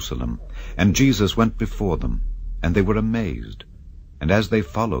Jerusalem, and Jesus went before them, and they were amazed, and as they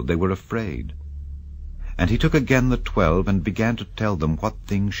followed they were afraid. And he took again the 12, and began to tell them what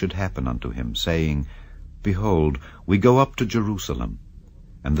things should happen unto him, saying, Behold, we go up to Jerusalem,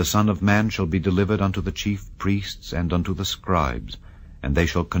 and the Son of Man shall be delivered unto the chief priests and unto the scribes, and they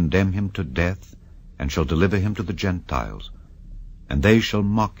shall condemn him to death, and shall deliver him to the Gentiles. And they shall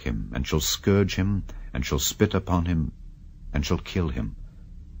mock him, and shall scourge him, and shall spit upon him, and shall kill him,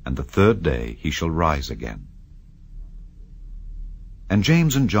 and the 3rd day he shall rise again. And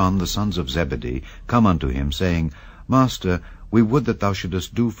James and John, the sons of Zebedee, come unto him, saying, Master, we would that thou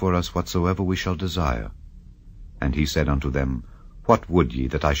shouldest do for us whatsoever we shall desire. And he said unto them, What would ye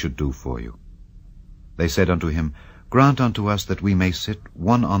that I should do for you? They said unto him, Grant unto us that we may sit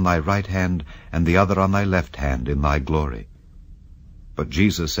one on thy right hand, and the other on thy left hand, in thy glory. But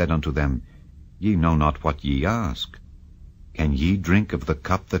Jesus said unto them, Ye know not what ye ask. Can ye drink of the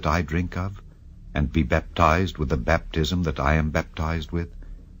cup that I drink of, and be baptized with the baptism that I am baptized with?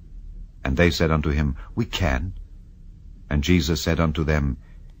 And they said unto him, We can. And Jesus said unto them,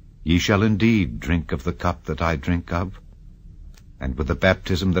 Ye shall indeed drink of the cup that I drink of, and with the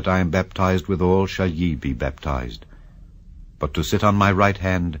baptism that I am baptized withal shall ye be baptized. But to sit on my right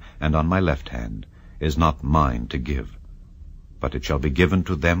hand and on my left hand is not mine to give, but it shall be given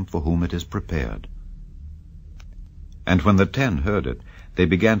to them for whom it is prepared. And when the 10 heard it, they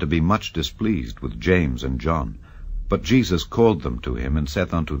began to be much displeased with James and John. But Jesus called them to him, and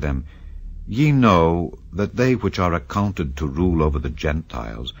saith unto them, Ye know that they which are accounted to rule over the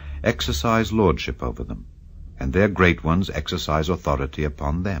Gentiles exercise lordship over them, and their great ones exercise authority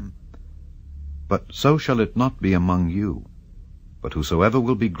upon them. But so shall it not be among you. But whosoever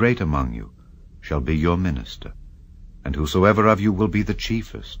will be great among you shall be your minister, and whosoever of you will be the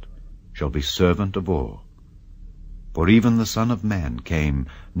chiefest shall be servant of all. For even the Son of Man came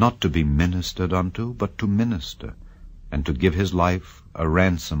not to be ministered unto, but to minister, and to give his life a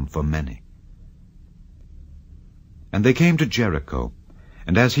ransom for many. And they came to Jericho,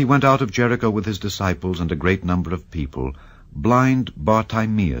 and as he went out of Jericho with his disciples and a great number of people, blind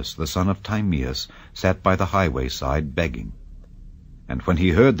Bartimaeus, the son of Timaeus, sat by the highway side begging. And when he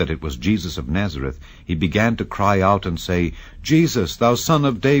heard that it was Jesus of Nazareth, he began to cry out and say, Jesus, thou Son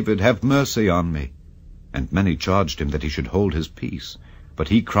of David, have mercy on me. And many charged him that he should hold his peace. But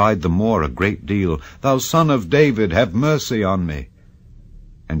he cried the more a great deal, Thou Son of David, have mercy on me.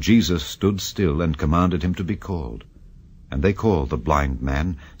 And Jesus stood still, and commanded him to be called. And they called the blind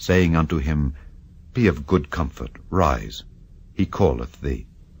man, saying unto him, Be of good comfort, rise, he calleth thee.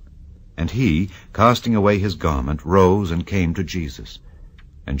 And he, casting away his garment, rose and came to Jesus.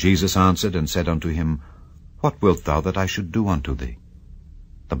 And Jesus answered and said unto him, What wilt thou that I should do unto thee?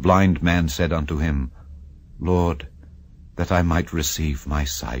 The blind man said unto him, Lord, that I might receive my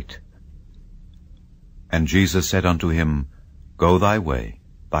sight. And Jesus said unto him, Go thy way,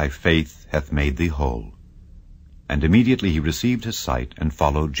 thy faith hath made thee whole. And immediately he received his sight, and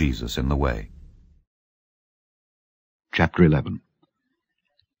followed Jesus in the way. Chapter 11.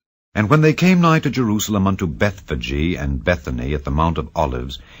 And when they came nigh to Jerusalem unto Bethphage and Bethany at the Mount of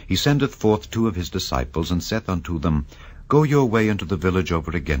Olives, he sendeth forth 2 of his disciples, and saith unto them, Go your way into the village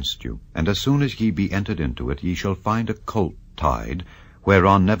over against you, and as soon as ye be entered into it, ye shall find a colt tied,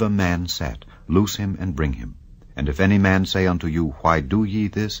 whereon never man sat. Loose him and bring him. And if any man say unto you, Why do ye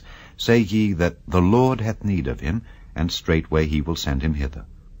this? Say ye that the Lord hath need of him, and straightway he will send him hither.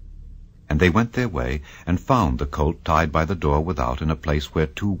 And they went their way, and found the colt tied by the door without, in a place where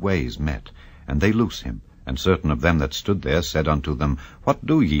 2 ways met. And they loose him. And certain of them that stood there said unto them, What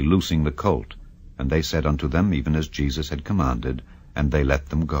do ye, loosing the colt? And they said unto them, even as Jesus had commanded, and they let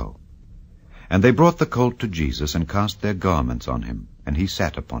them go. And they brought the colt to Jesus, and cast their garments on him, and he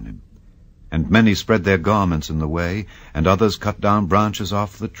sat upon him. And many spread their garments in the way, and others cut down branches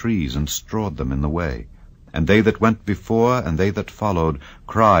off the trees, and strawed them in the way. And they that went before, and they that followed,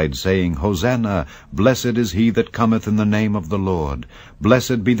 cried, saying, Hosanna, blessed is he that cometh in the name of the Lord.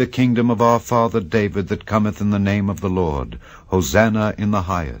 Blessed be the kingdom of our father David that cometh in the name of the Lord. Hosanna in the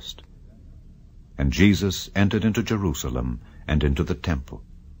highest. And Jesus entered into Jerusalem, and into the temple.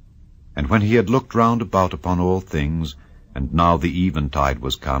 And when he had looked round about upon all things, and now the eventide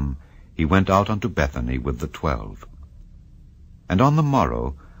was come, he went out unto Bethany with the 12. And on the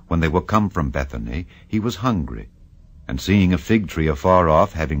morrow, when they were come from Bethany, he was hungry. And seeing a fig tree afar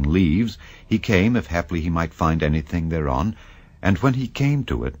off, having leaves, he came, if haply he might find anything thereon. And when he came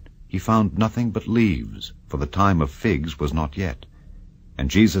to it, he found nothing but leaves, for the time of figs was not yet. And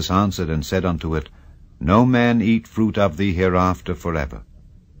Jesus answered and said unto it, No man eat fruit of thee hereafter forever.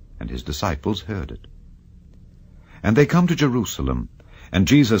 And his disciples heard it. And they come to Jerusalem, and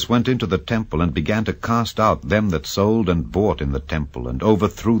Jesus went into the temple, and began to cast out them that sold and bought in the temple, and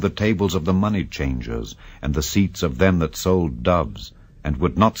overthrew the tables of the money changers, and the seats of them that sold doves, and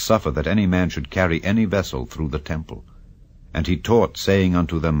would not suffer that any man should carry any vessel through the temple. And he taught, saying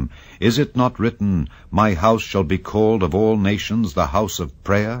unto them, Is it not written, My house shall be called of all nations the house of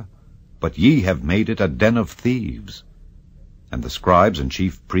prayer? But ye have made it a den of thieves. And the scribes and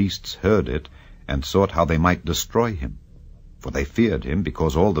chief priests heard it, and sought how they might destroy him. For they feared him,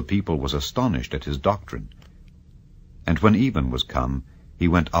 because all the people was astonished at his doctrine. And when even was come, he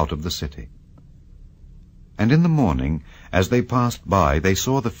went out of the city. And in the morning, as they passed by, they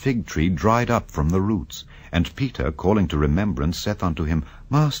saw the fig tree dried up from the roots. And Peter, calling to remembrance, saith unto him,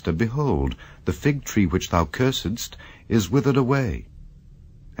 Master, behold, the fig tree which thou cursedst is withered away.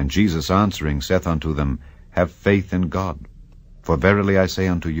 And Jesus answering saith unto them, Have faith in God. For verily I say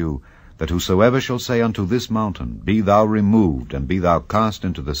unto you, that whosoever shall say unto this mountain, Be thou removed, and be thou cast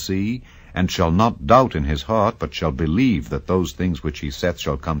into the sea, and shall not doubt in his heart, but shall believe that those things which he saith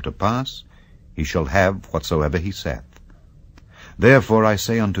shall come to pass, he shall have whatsoever he saith. Therefore I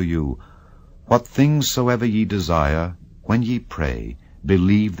say unto you, What things soever ye desire, when ye pray,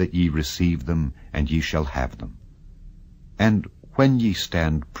 believe that ye receive them, and ye shall have them. And when ye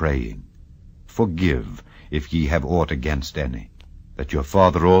stand praying, forgive if ye have aught against any, that your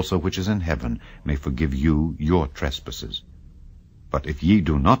Father also which is in heaven may forgive you your trespasses. But if ye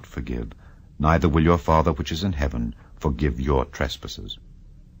do not forgive, neither will your Father which is in heaven forgive your trespasses.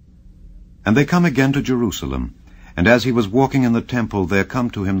 And they come again to Jerusalem. And as he was walking in the temple, there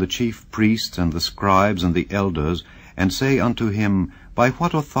come to him the chief priests and the scribes and the elders, and say unto him, By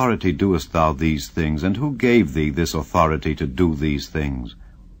what authority doest thou these things? And who gave thee this authority to do these things?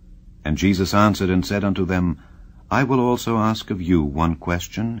 And Jesus answered and said unto them, I will also ask of you one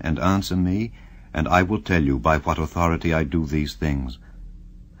question, and answer me, and I will tell you by what authority I do these things.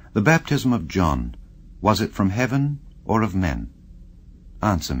 The baptism of John, was it from heaven or of men?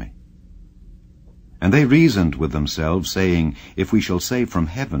 Answer me. And they reasoned with themselves, saying, If we shall say from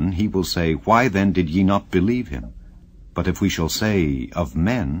heaven, he will say, Why then did ye not believe him? But if we shall say of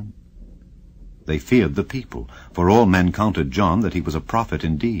men, they feared the people, for all men counted John that he was a prophet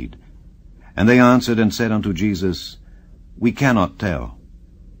indeed. And they answered and said unto Jesus, We cannot tell.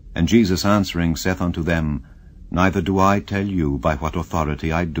 And Jesus answering saith unto them, Neither do I tell you by what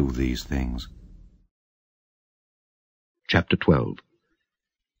authority I do these things. Chapter 12.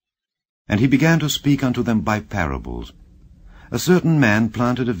 And he began to speak unto them by parables. A certain man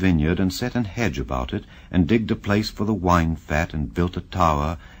planted a vineyard, and set an hedge about it, and digged a place for the wine fat, and built a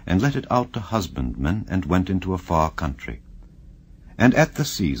tower, and let it out to husbandmen, and went into a far country. And at the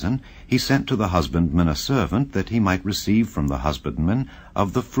season he sent to the husbandman a servant, that he might receive from the husbandman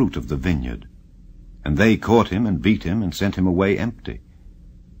of the fruit of the vineyard. And they caught him, and beat him, and sent him away empty.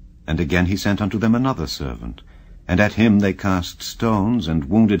 And again he sent unto them another servant, and at him they cast stones, and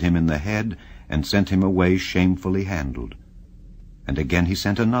wounded him in the head, and sent him away shamefully handled. And again he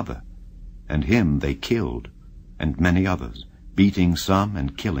sent another, and him they killed, and many others, beating some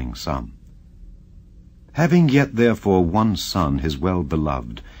and killing some. Having yet therefore one son, his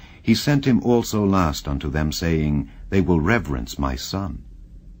well-beloved, he sent him also last unto them, saying, They will reverence my son.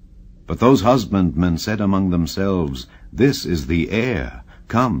 But those husbandmen said among themselves, This is the heir.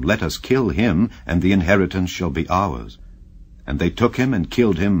 Come, let us kill him, and the inheritance shall be ours. And they took him, and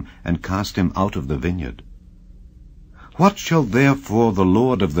killed him, and cast him out of the vineyard. What shall therefore the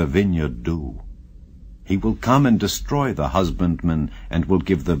Lord of the vineyard do? He will come and destroy the husbandman, and will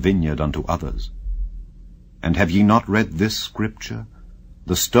give the vineyard unto others. And have ye not read this scripture?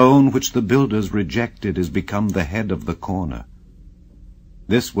 The stone which the builders rejected is become the head of the corner.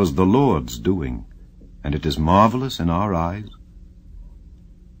 This was the Lord's doing, and it is marvelous in our eyes.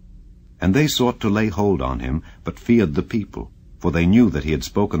 And they sought to lay hold on him, but feared the people, for they knew that he had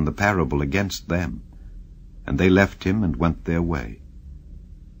spoken the parable against them. And they left him, and went their way.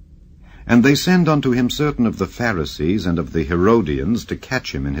 And they send unto him certain of the Pharisees and of the Herodians to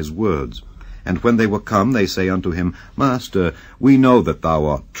catch him in his words. And when they were come, they say unto him, Master, we know that thou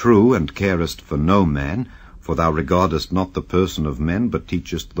art true, and carest for no man, for thou regardest not the person of men, but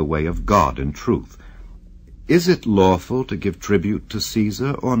teachest the way of God in truth. Is it lawful to give tribute to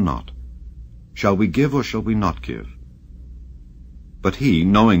Caesar, or not? Shall we give, or shall we not give? But he,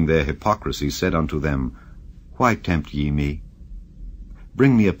 knowing their hypocrisy, said unto them, Why tempt ye me?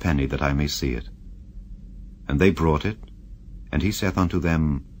 Bring me a penny, that I may see it. And they brought it, and he saith unto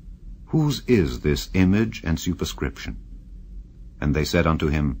them, Whose is this image and superscription? And they said unto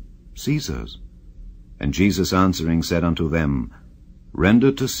him, Caesar's. And Jesus answering said unto them,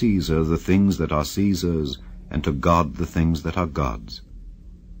 Render to Caesar the things that are Caesar's, and to God the things that are God's.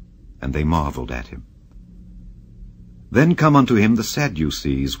 And they marveled at him. Then come unto him the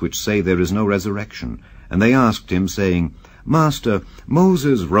Sadducees, which say there is no resurrection. And they asked him, saying, Master,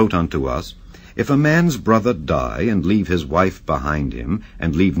 Moses wrote unto us, If a man's brother die, and leave his wife behind him,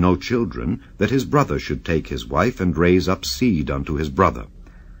 and leave no children, that his brother should take his wife, and raise up seed unto his brother.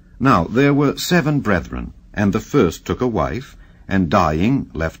 Now there were 7 brethren, and the first took a wife, and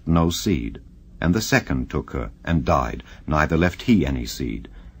dying left no seed. And the second took her, and died, neither left he any seed.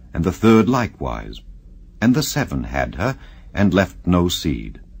 And the third likewise. And the 7 had her, and left no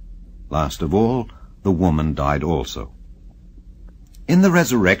seed. Last of all, the woman died also. In the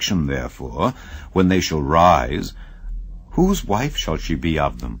resurrection, therefore, when they shall rise, whose wife shall she be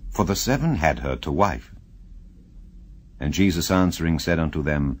of them? For the 7 had her to wife. And Jesus answering said unto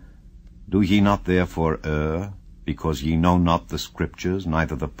them, Do ye not therefore err, because ye know not the Scriptures,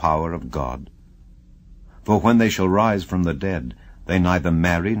 neither the power of God? For when they shall rise from the dead, they neither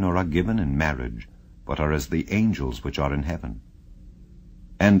marry nor are given in marriage, but are as the angels which are in heaven.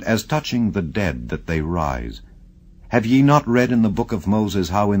 And as touching the dead that they rise, have ye not read in the book of Moses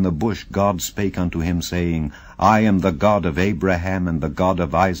how in the bush God spake unto him, saying, I am the God of Abraham, and the God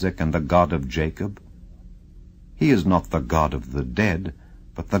of Isaac, and the God of Jacob? He is not the God of the dead,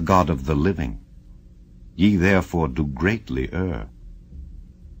 but the God of the living. Ye therefore do greatly err.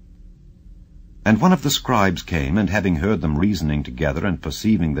 And one of the scribes came, and having heard them reasoning together, and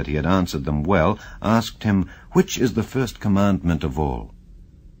perceiving that he had answered them well, asked him, Which is the first commandment of all?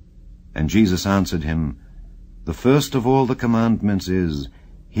 And Jesus answered him, The first of all the commandments is,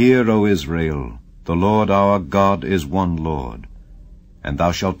 Hear, O Israel, the Lord our God is one Lord. And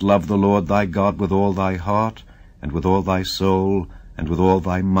thou shalt love the Lord thy God with all thy heart, and with all thy soul, and with all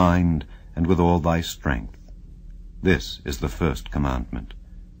thy mind, and with all thy strength. This is the first commandment.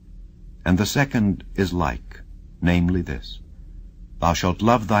 And the second is like, namely this, Thou shalt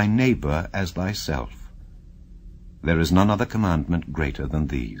love thy neighbor as thyself. There is none other commandment greater than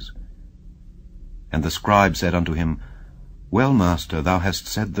these. And the scribe said unto him, Well, Master, thou hast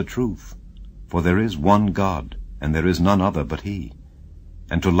said the truth, for there is one God, and there is none other but he.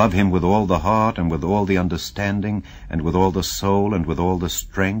 And to love him with all the heart, and with all the understanding, and with all the soul, and with all the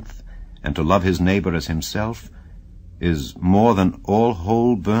strength, and to love his neighbor as himself, is more than all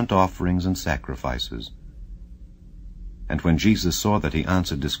whole burnt offerings and sacrifices. And when Jesus saw that he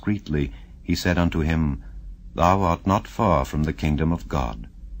answered discreetly, he said unto him, Thou art not far from the kingdom of God.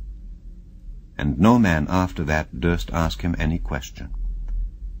 And no man after that durst ask him any question.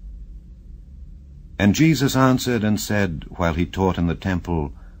 And Jesus answered and said, while he taught in the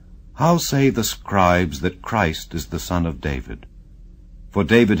temple, How say the scribes that Christ is the son of David? For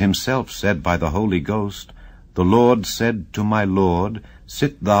David himself said by the Holy Ghost, The Lord said to my Lord,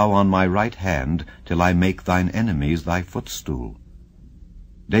 Sit thou on my right hand, till I make thine enemies thy footstool.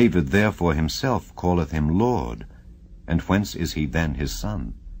 David therefore himself calleth him Lord, and whence is he then his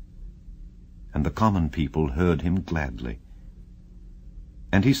son? And the common people heard him gladly.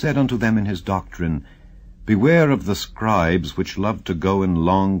 And he said unto them in his doctrine, Beware of the scribes which love to go in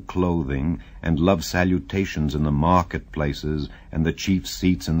long clothing, and love salutations in the marketplaces, and the chief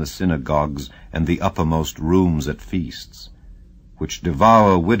seats in the synagogues, and the uppermost rooms at feasts, which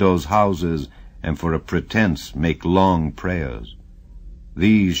devour widows' houses, and for a pretense make long prayers.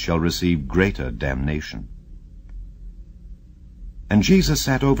 These shall receive greater damnation. And Jesus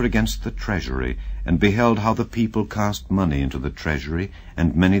sat over against the treasury, and beheld how the people cast money into the treasury,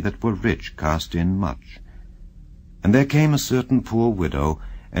 and many that were rich cast in much. And there came a certain poor widow,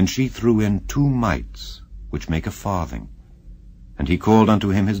 and she threw in 2 mites, which make a farthing. And he called unto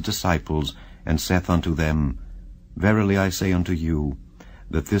him his disciples, and saith unto them, Verily I say unto you,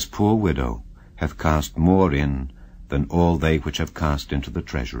 that this poor widow hath cast more in than all they which have cast into the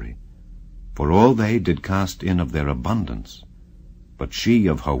treasury. For all they did cast in of their abundance, but she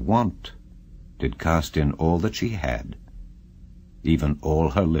of her want did cast in all that she had, even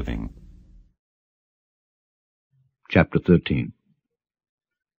all her living. Chapter 13.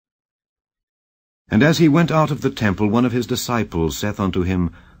 And as he went out of the temple, one of his disciples saith unto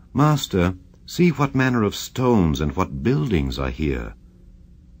him, Master, see what manner of stones and what buildings are here.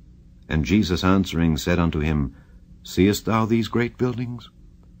 And Jesus answering said unto him, Seest thou these great buildings?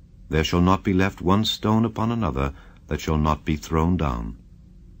 There shall not be left one stone upon another that shall not be thrown down.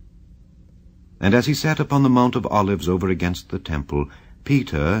 And as he sat upon the Mount of Olives over against the temple,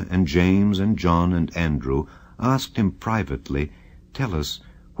 Peter and James and John and Andrew asked him privately, Tell us,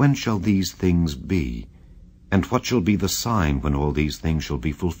 when shall these things be? And what shall be the sign when all these things shall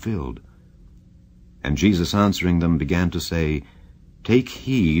be fulfilled? And Jesus answering them began to say, Take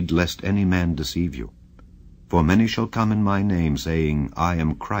heed lest any man deceive you. For many shall come in my name, saying, I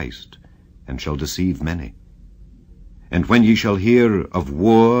am Christ, and shall deceive many. And when ye shall hear of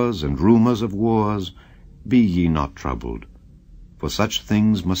wars and rumors of wars, be ye not troubled, for such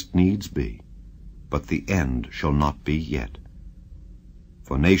things must needs be, but the end shall not be yet.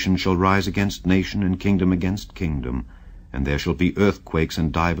 For nation shall rise against nation, and kingdom against kingdom, and there shall be earthquakes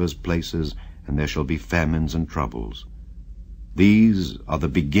in divers places, and there shall be famines and troubles. These are the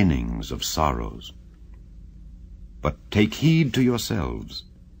beginnings of sorrows. But take heed to yourselves,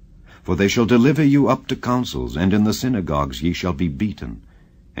 for they shall deliver you up to councils, and in the synagogues ye shall be beaten,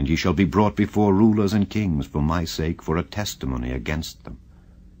 and ye shall be brought before rulers and kings for my sake, for a testimony against them.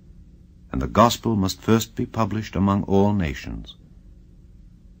 And the gospel must first be published among all nations.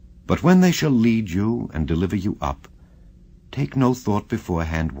 But when they shall lead you and deliver you up, take no thought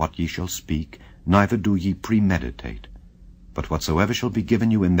beforehand what ye shall speak, neither do ye premeditate. But whatsoever shall be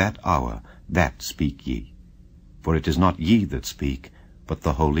given you in that hour, that speak ye. For it is not ye that speak, but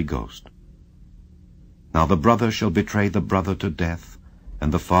the Holy Ghost. Now the brother shall betray the brother to death,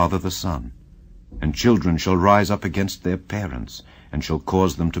 and the father the son. And children shall rise up against their parents, and shall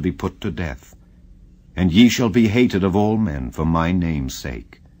cause them to be put to death. And ye shall be hated of all men for my name's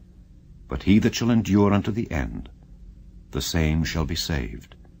sake. But he that shall endure unto the end, the same shall be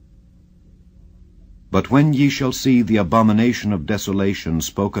saved. But when ye shall see the abomination of desolation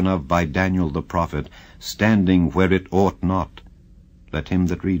spoken of by Daniel the prophet, standing where it ought not, let him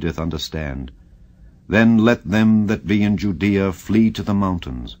that readeth understand. Then let them that be in Judea flee to the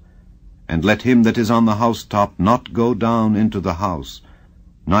mountains. And let him that is on the housetop not go down into the house,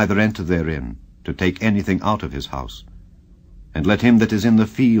 neither enter therein, to take anything out of his house. And let him that is in the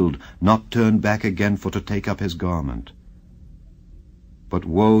field not turn back again for to take up his garment. But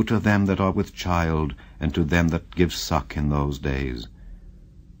woe to them that are with child, and to them that give suck in those days.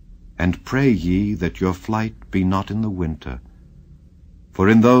 And pray ye that your flight be not in the winter. For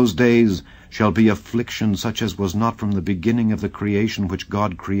in those days shall be affliction such as was not from the beginning of the creation which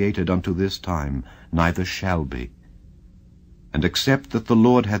God created unto this time, neither shall be. And except that the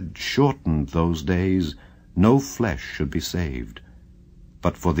Lord had shortened those days, no flesh should be saved.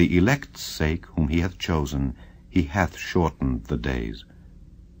 But for the elect's sake, whom he hath chosen, he hath shortened the days.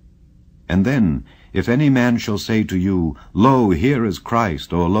 And then, if any man shall say to you, Lo, here is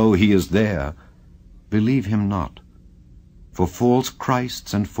Christ, or Lo, he is there, believe him not. For false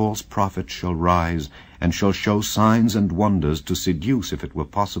Christs and false prophets shall rise, and shall show signs and wonders to seduce, if it were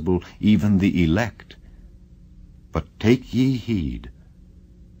possible, even the elect. But take ye heed.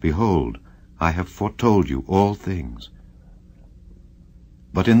 Behold, I have foretold you all things.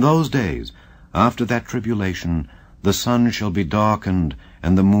 But in those days, after that tribulation, the sun shall be darkened,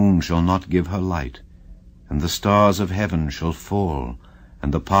 and the moon shall not give her light, and the stars of heaven shall fall,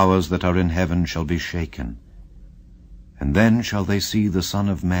 and the powers that are in heaven shall be shaken. And then shall they see the Son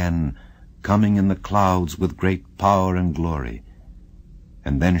of Man coming in the clouds with great power and glory.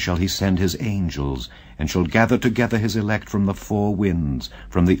 And then shall he send his angels, and shall gather together his elect from the four winds,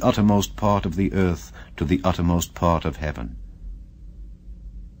 from the uttermost part of the earth to the uttermost part of heaven.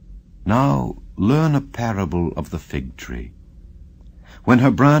 Now learn a parable of the fig tree. When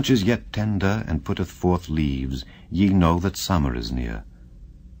her branch is yet tender, and putteth forth leaves, ye know that summer is near.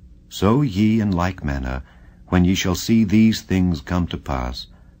 So ye in like manner, when ye shall see these things come to pass,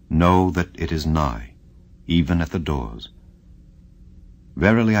 know that it is nigh, even at the doors.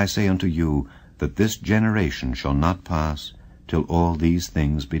 Verily I say unto you, that this generation shall not pass, till all these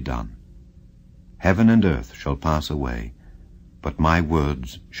things be done. Heaven and earth shall pass away, but my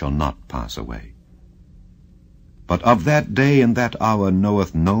words shall not pass away. But of that day and that hour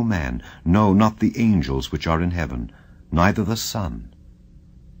knoweth no man, no, not the angels which are in heaven, neither the Son,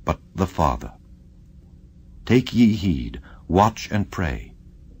 but the Father. Take ye heed, watch and pray,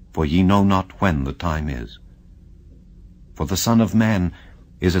 for ye know not when the time is. For the Son of Man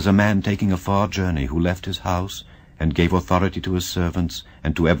is as a man taking a far journey, who left his house, and gave authority to his servants,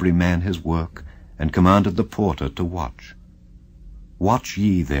 and to every man his work, and commanded the porter to watch. Watch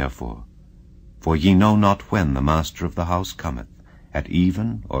ye therefore, for ye know not when the master of the house cometh, at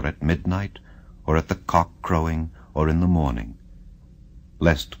even, or at midnight, or at the cock crowing, or in the morning,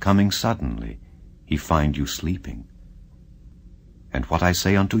 lest coming suddenly he find you sleeping. And what I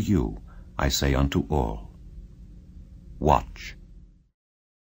say unto you, I say unto all. Watch.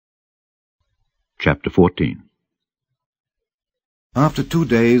 Chapter 14. After 2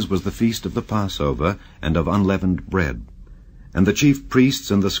 days was the feast of the Passover, and of unleavened bread. And the chief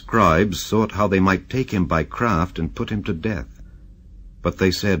priests and the scribes sought how they might take him by craft, and put him to death. But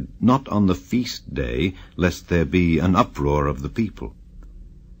they said, Not on the feast day, lest there be an uproar of the people.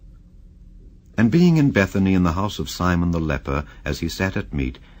 And being in Bethany in the house of Simon the leper, as he sat at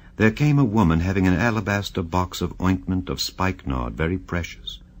meat, there came a woman having an alabaster box of ointment of spikenard, very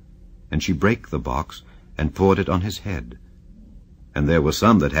precious. And she brake the box, and poured it on his head. And there were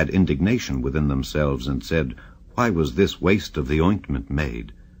some that had indignation within themselves, and said, Why was this waste of the ointment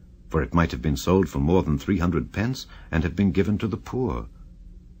made? For it might have been sold for more than 300 pence, and have been given to the poor.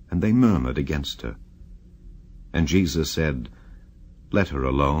 And they murmured against her. And Jesus said, Let her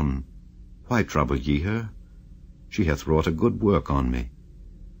alone. Why trouble ye her? She hath wrought a good work on me.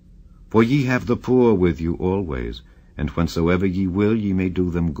 For ye have the poor with you always, and whensoever ye will ye may do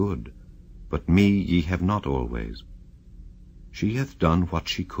them good. But me ye have not always. She hath done what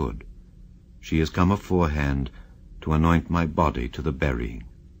she could. She is come aforehand to anoint my body to the burying.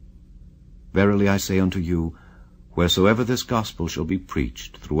 Verily I say unto you, wheresoever this gospel shall be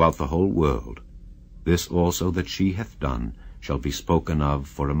preached throughout the whole world, this also that she hath done shall be spoken of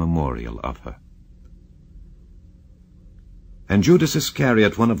for a memorial of her. And Judas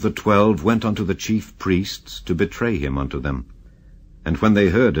Iscariot, one of the 12, went unto the chief priests to betray him unto them. And when they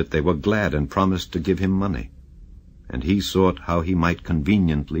heard it, they were glad, and promised to give him money. And he sought how he might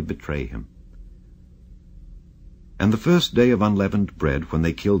conveniently betray him. And the first day of unleavened bread, when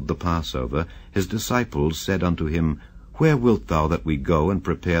they killed the Passover, his disciples said unto him, Where wilt thou that we go and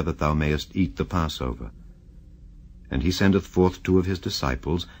prepare that thou mayest eat the Passover? And he sendeth forth 2 of his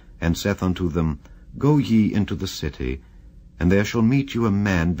disciples, and saith unto them, Go ye into the city, and there shall meet you a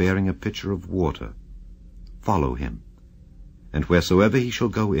man bearing a pitcher of water. Follow him. And wheresoever he shall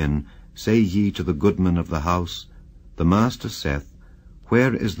go in, say ye to the goodman of the house, The master saith,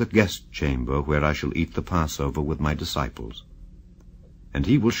 Where is the guest chamber where I shall eat the Passover with my disciples? And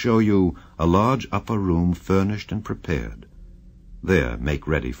he will show you a large upper room furnished and prepared. There make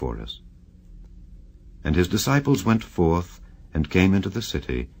ready for us. And his disciples went forth, and came into the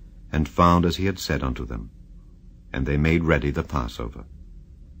city, and found as he had said unto them. And they made ready the Passover.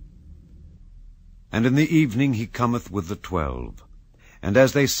 And in the evening he cometh with the 12. And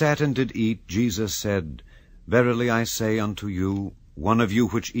as they sat and did eat, Jesus said, Verily I say unto you, one of you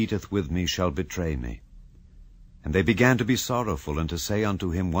which eateth with me shall betray me. And they began to be sorrowful, and to say unto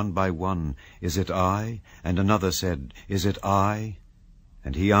him one by one, Is it I? And another said, Is it I?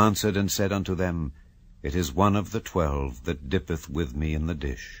 And he answered and said unto them, It is one of the 12 that dippeth with me in the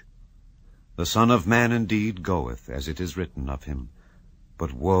dish. The Son of Man indeed goeth, as it is written of him.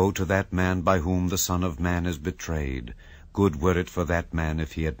 But woe to that man by whom the Son of Man is betrayed. Good were it for that man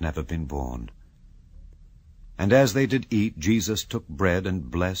if he had never been born. And as they did eat, Jesus took bread,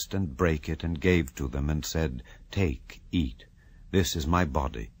 and blessed, and brake it, and gave to them, and said, Take, eat, this is my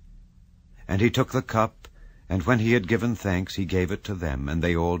body. And he took the cup, and when he had given thanks, he gave it to them, and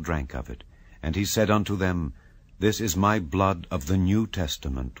they all drank of it. And he said unto them, This is my blood of the New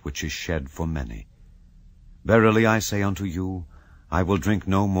Testament, which is shed for many. Verily I say unto you, I will drink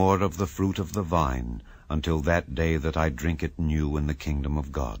no more of the fruit of the vine, until that day that I drink it new in the kingdom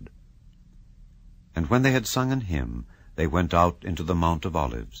of God. And when they had sung an hymn, they went out into the Mount of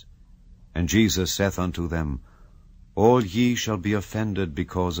Olives. And Jesus saith unto them, All ye shall be offended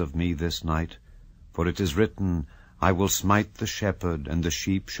because of me this night, for it is written, I will smite the shepherd, and the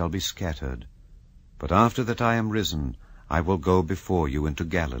sheep shall be scattered. But after that I am risen, I will go before you into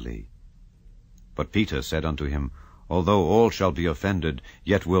Galilee. But Peter said unto him, Although all shall be offended,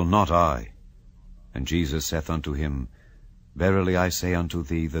 yet will not I. And Jesus saith unto him, Verily I say unto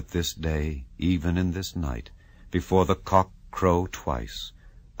thee, that this day, even in this night, before the cock crow twice,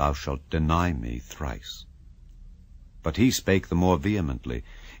 thou shalt deny me thrice. But he spake the more vehemently,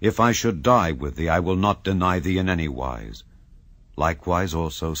 If I should die with thee, I will not deny thee in any wise. Likewise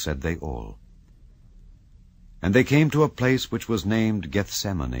also said they all. And they came to a place which was named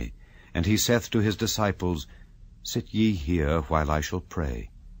Gethsemane, and he saith to his disciples, Sit ye here while I shall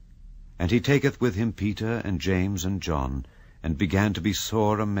pray. And he taketh with him Peter and James and John, and began to be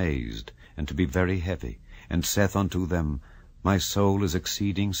sore amazed, and to be very heavy, and saith unto them, My soul is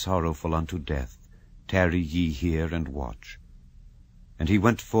exceeding sorrowful unto death. Tarry ye here and watch. And he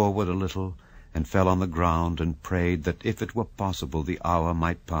went forward a little, and fell on the ground, and prayed that if it were possible the hour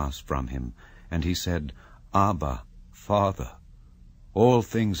might pass from him. And he said, Abba, Father, all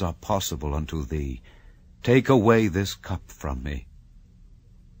things are possible unto thee. Take away this cup from me.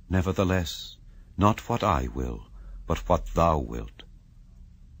 Nevertheless, not what I will, but what thou wilt.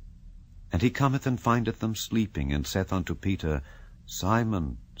 And he cometh and findeth them sleeping, and saith unto Peter,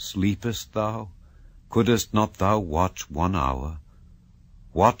 Simon, sleepest thou? Couldest not thou watch 1 hour?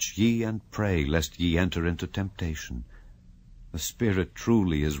 Watch ye and pray, lest ye enter into temptation. The spirit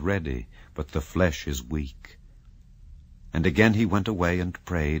truly is ready, but the flesh is weak. And again he went away and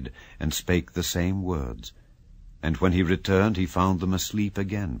prayed, and spake the same words. And when he returned, he found them asleep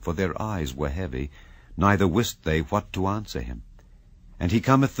again, for their eyes were heavy, neither wist they what to answer him. And he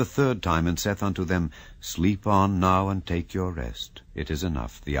cometh the 3rd time, and saith unto them, Sleep on now, and take your rest. It is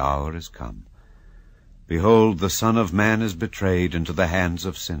enough, the hour is come. Behold, the Son of Man is betrayed into the hands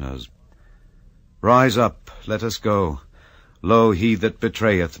of sinners. Rise up, let us go. Lo, he that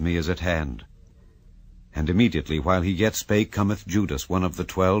betrayeth me is at hand. And immediately, while he yet spake, cometh Judas, one of the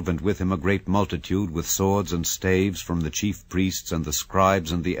 12, and with him a great multitude, with swords and staves, from the chief priests and the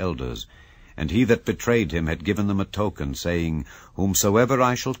scribes and the elders. And he that betrayed him had given them a token, saying, Whomsoever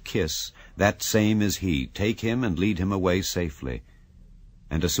I shall kiss, that same is he. Take him, and lead him away safely.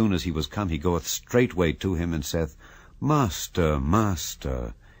 And as soon as he was come, he goeth straightway to him, and saith, Master,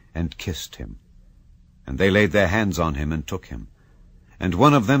 Master, and kissed him. And they laid their hands on him, and took him. And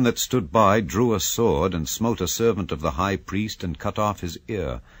one of them that stood by drew a sword, and smote a servant of the high priest, and cut off his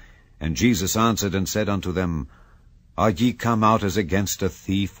ear. And Jesus answered and said unto them, Are ye come out as against a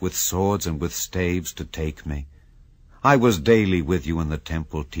thief, with swords and with staves, to take me? I was daily with you in the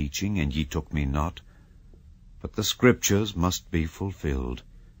temple teaching, and ye took me not. But the Scriptures must be fulfilled.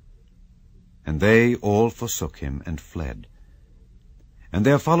 And they all forsook him, and fled. And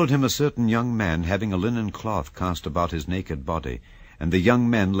there followed him a certain young man, having a linen cloth cast about his naked body, and the young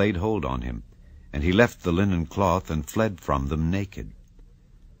men laid hold on him. And he left the linen cloth, and fled from them naked.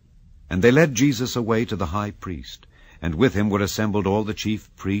 And they led Jesus away to the high priest, and with him were assembled all the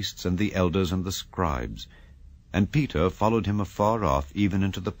chief priests, and the elders, and the scribes. And Peter followed him afar off, even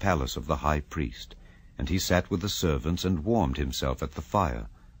into the palace of the high priest. And he sat with the servants, and warmed himself at the fire.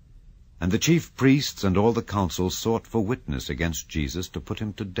 And the chief priests and all the council sought for witness against Jesus to put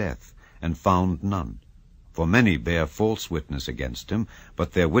him to death, and found none. For many bare false witness against him,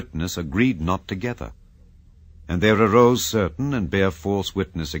 but their witness agreed not together. And there arose certain, and bare false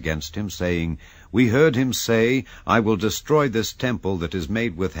witness against him, saying, We heard him say, I will destroy this temple that is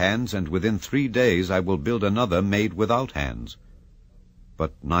made with hands, and within 3 days I will build another made without hands.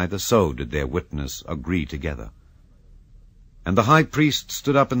 But neither so did their witness agree together. And the high priest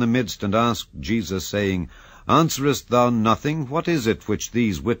stood up in the midst, and asked Jesus, saying, Answerest thou nothing? What is it which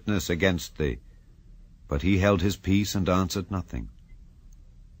these witness against thee? But he held his peace, and answered nothing.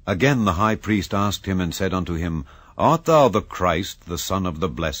 Again the high priest asked him, and said unto him, Art thou the Christ, the Son of the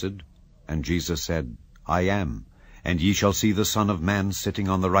Blessed? And Jesus said, I am. And ye shall see the Son of Man sitting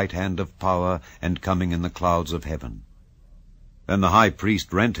on the right hand of power, and coming in the clouds of heaven. Then the high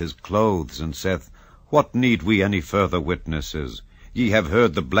priest rent his clothes, and saith, What need we any further witnesses? Ye have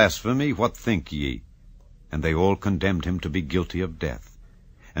heard the blasphemy, what think ye? And they all condemned him to be guilty of death.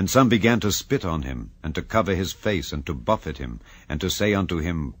 And some began to spit on him, and to cover his face, and to buffet him, and to say unto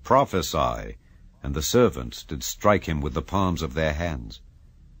him, Prophesy. And the servants did strike him with the palms of their hands.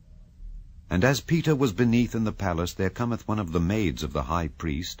 And as Peter was beneath in the palace, there cometh one of the maids of the high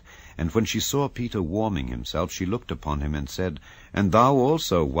priest, and when she saw Peter warming himself, she looked upon him, and said, And thou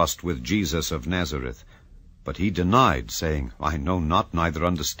also wast with Jesus of Nazareth. But he denied, saying, I know not, neither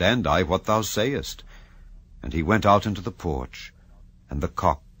understand I what thou sayest. And he went out into the porch, and the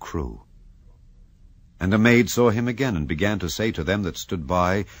cock crew. And a maid saw him again, and began to say to them that stood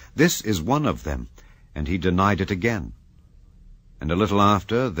by, This is one of them. And he denied it again. And a little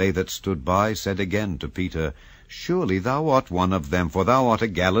after, they that stood by said again to Peter, Surely thou art one of them, for thou art a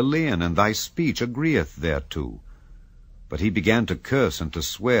Galilean, and thy speech agreeth thereto. But he began to curse and to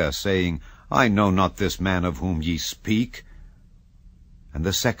swear, saying, I know not this man of whom ye speak. And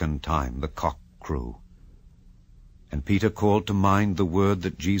the second time the cock crew. And Peter called to mind the word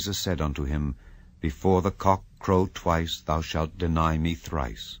that Jesus said unto him, Before the cock crow twice, thou shalt deny me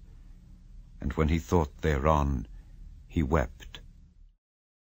thrice. And when he thought thereon, he wept.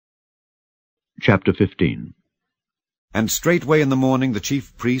 Chapter 15. And straightway in the morning the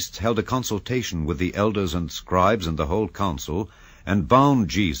chief priests held a consultation with the elders and scribes and the whole council, and bound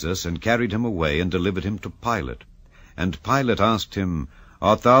Jesus, and carried him away, and delivered him to Pilate. And Pilate asked him,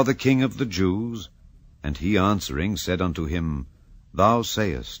 Art thou the king of the Jews? And he answering said unto him, Thou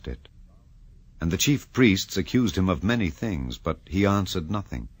sayest it. And the chief priests accused him of many things, but he answered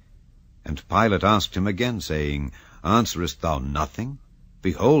nothing. And Pilate asked him again, saying, Answerest thou nothing?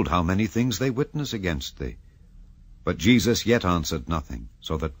 Behold, how many things they witness against thee. But Jesus yet answered nothing,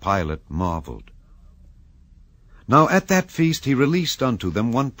 so that Pilate marveled. Now at that feast he released unto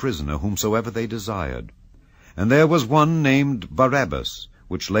them one prisoner, whomsoever they desired. And there was one named Barabbas,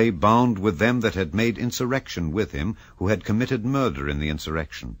 which lay bound with them that had made insurrection with him, who had committed murder in the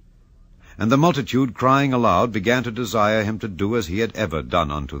insurrection. And the multitude, crying aloud, began to desire him to do as he had ever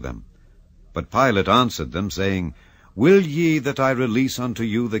done unto them. But Pilate answered them, saying, Will ye that I release unto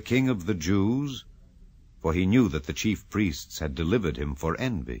you the King of the Jews? For he knew that the chief priests had delivered him for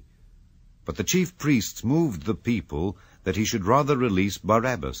envy. But the chief priests moved the people, that he should rather release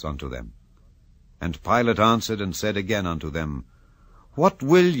Barabbas unto them. And Pilate answered and said again unto them, What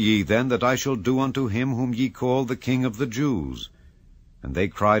will ye then that I shall do unto him whom ye call the King of the Jews? And they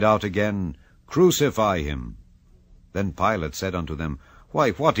cried out again, Crucify him. Then Pilate said unto them,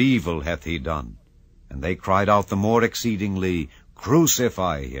 Why, what evil hath he done? And they cried out the more exceedingly,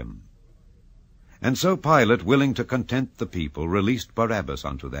 Crucify him. And so Pilate, willing to content the people, released Barabbas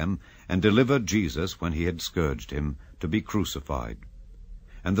unto them, and delivered Jesus, when he had scourged him, to be crucified.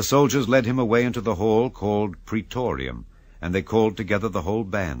 And the soldiers led him away into the hall called Praetorium, and they called together the whole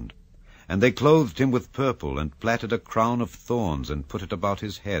band. And they clothed him with purple, and platted a crown of thorns, and put it about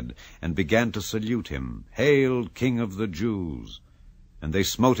his head, and began to salute him, Hail, King of the Jews! And they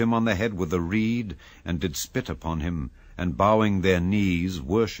smote him on the head with a reed, and did spit upon him, and bowing their knees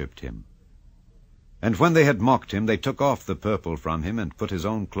worshipped him. And when they had mocked him, they took off the purple from him, and put his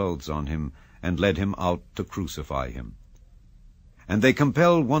own clothes on him, and led him out to crucify him. And they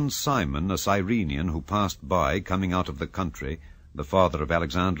compelled one Simon, a Cyrenian, who passed by, coming out of the country, the father of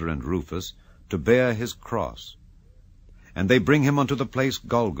Alexander and Rufus, to bear his cross. and they bring him unto the place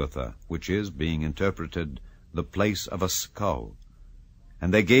Golgotha, which is, being interpreted, the place of a skull.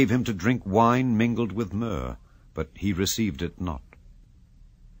 And they gave him to drink wine mingled with myrrh, but he received it not.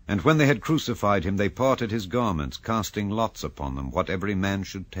 And when they had crucified him, they parted his garments, casting lots upon them, what every man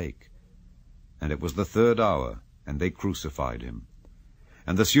should take. And it was the 3rd hour, and they crucified him.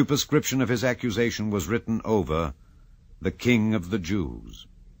 And the superscription of his accusation was written over, The King of the Jews.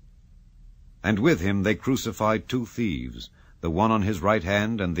 And with him they crucified 2 thieves, the one on his right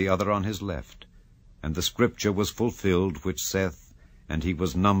hand and the other on his left. And the scripture was fulfilled which saith, And he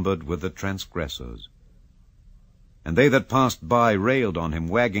was numbered with the transgressors. And they that passed by railed on him,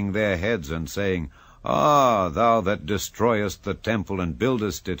 wagging their heads, and saying, Ah, thou that destroyest the temple, and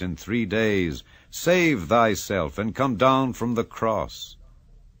buildest it in 3 days, save thyself, and come down from the cross.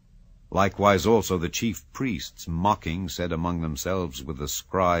 Likewise also the chief priests, mocking, said among themselves with the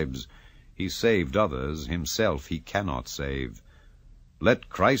scribes, He saved others, himself he cannot save. Let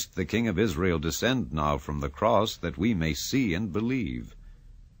Christ the King of Israel descend now from the cross, that we may see and believe.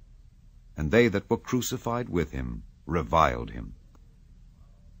 And they that were crucified with him reviled him.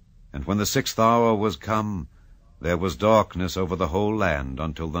 And when the 6th hour was come, there was darkness over the whole land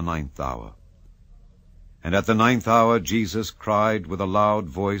until the 9th hour. And at the 9th hour Jesus cried with a loud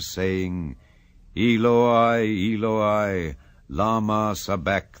voice, saying, Eloi, Eloi, lama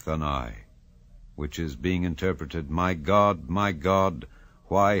sabachthani, which is, being interpreted, my God,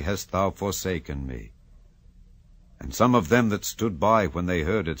 why hast thou forsaken me? And some of them that stood by when they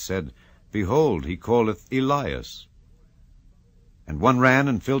heard it said, Behold, he calleth Elias. And one ran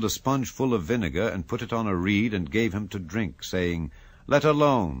and filled a sponge full of vinegar, and put it on a reed, and gave him to drink, saying, Let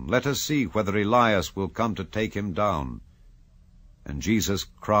alone, let us see whether Elias will come to take him down. And Jesus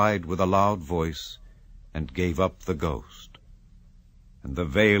cried with a loud voice, and gave up the ghost. And the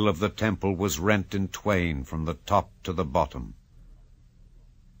veil of the temple was rent in twain from the top to the bottom.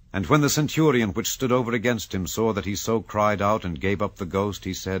 And when the centurion which stood over against him saw that he so cried out and gave up the ghost,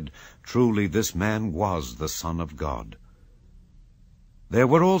 he said, Truly this man was the Son of God. There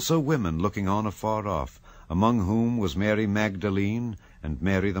were also women looking on afar off, among whom was Mary Magdalene, and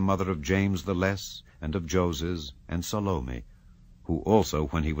Mary the mother of James the Less, and of Joses, and Salome, who also,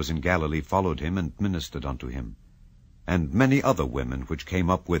 when he was in Galilee, followed him and ministered unto him, and many other women which came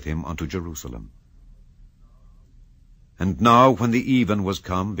up with him unto Jerusalem. And now when the even was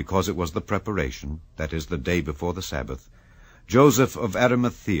come, because it was the preparation, that is, the day before the Sabbath, Joseph of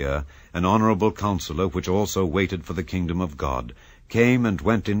Arimathea, an honorable counselor, which also waited for the kingdom of God, came and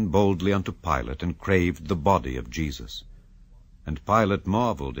went in boldly unto Pilate, and craved the body of Jesus. And Pilate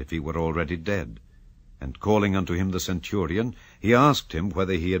marveled if he were already dead. And calling unto him the centurion, he asked him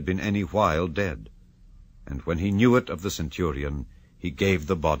whether he had been any while dead. And when he knew it of the centurion, he gave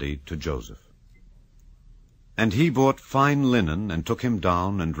the body to Joseph. And he bought fine linen, and took him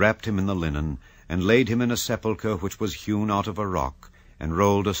down, and wrapped him in the linen, and laid him in a sepulchre which was hewn out of a rock, and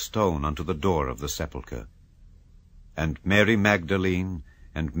rolled a stone unto the door of the sepulchre. And Mary Magdalene,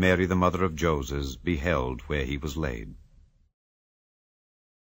 and Mary the mother of Joses, beheld where he was laid.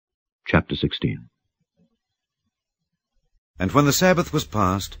 Chapter 16. And when the Sabbath was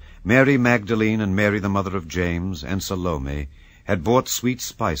past, Mary Magdalene and Mary the mother of James and Salome had bought sweet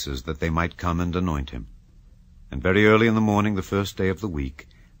spices, that they might come and anoint him. And very early in the morning, the 1st day of the week,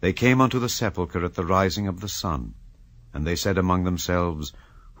 they came unto the sepulchre at the rising of the sun. And they said among themselves,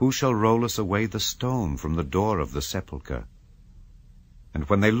 Who shall roll us away the stone from the door of the sepulchre? And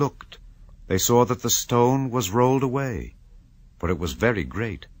when they looked, they saw that the stone was rolled away, for it was very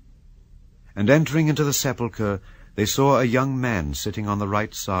great. And entering into the sepulchre, they saw a young man sitting on the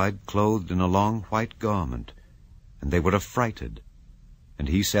right side, clothed in a long white garment. And they were affrighted. And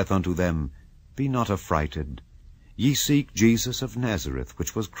he saith unto them, Be not affrighted. Ye seek Jesus of Nazareth,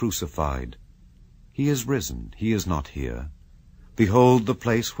 which was crucified. He is risen, he is not here. Behold the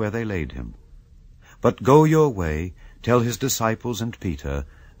place where they laid him. But go your way, tell his disciples and Peter,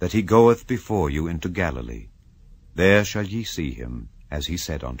 that he goeth before you into Galilee. There shall ye see him, as he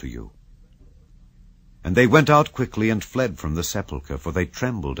said unto you. And they went out quickly and fled from the sepulchre, for they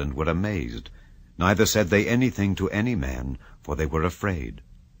trembled and were amazed. Neither said they anything to any man, for they were afraid.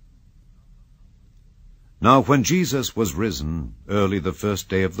 Now when Jesus was risen, early the 1st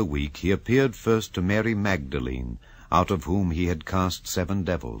day of the week, he appeared first to Mary Magdalene, out of whom he had cast 7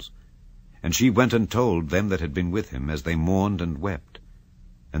 devils. And she went and told them that had been with him, as they mourned and wept.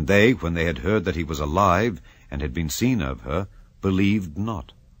 And they, when they had heard that he was alive, and had been seen of her, believed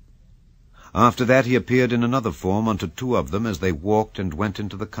not. After that he appeared in another form unto 2 of them, as they walked and went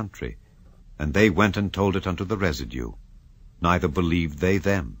into the country. And they went and told it unto the residue. Neither believed they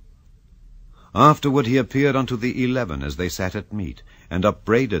them. Afterward he appeared unto the 11 as they sat at meat, and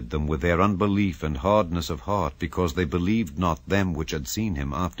upbraided them with their unbelief and hardness of heart, because they believed not them which had seen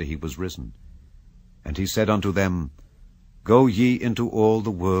him after he was risen. And he said unto them, Go ye into all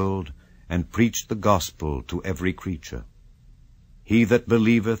the world, and preach the gospel to every creature. He that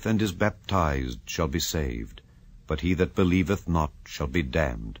believeth and is baptized shall be saved, but he that believeth not shall be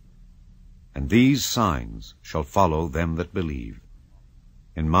damned. And these signs shall follow them that believe.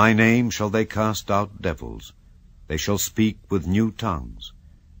 In my name shall they cast out devils. They shall speak with new tongues.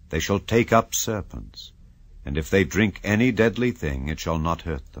 They shall take up serpents. And if they drink any deadly thing, it shall not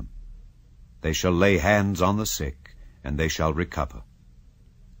hurt them. They shall lay hands on the sick, and they shall recover.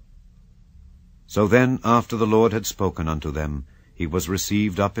 So then, after the Lord had spoken unto them, he was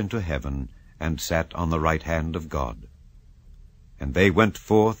received up into heaven, and sat on the right hand of God. And they went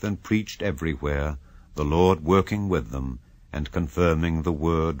forth and preached everywhere, the Lord working with them, and confirming the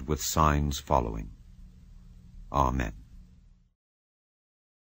word with signs following. Amen.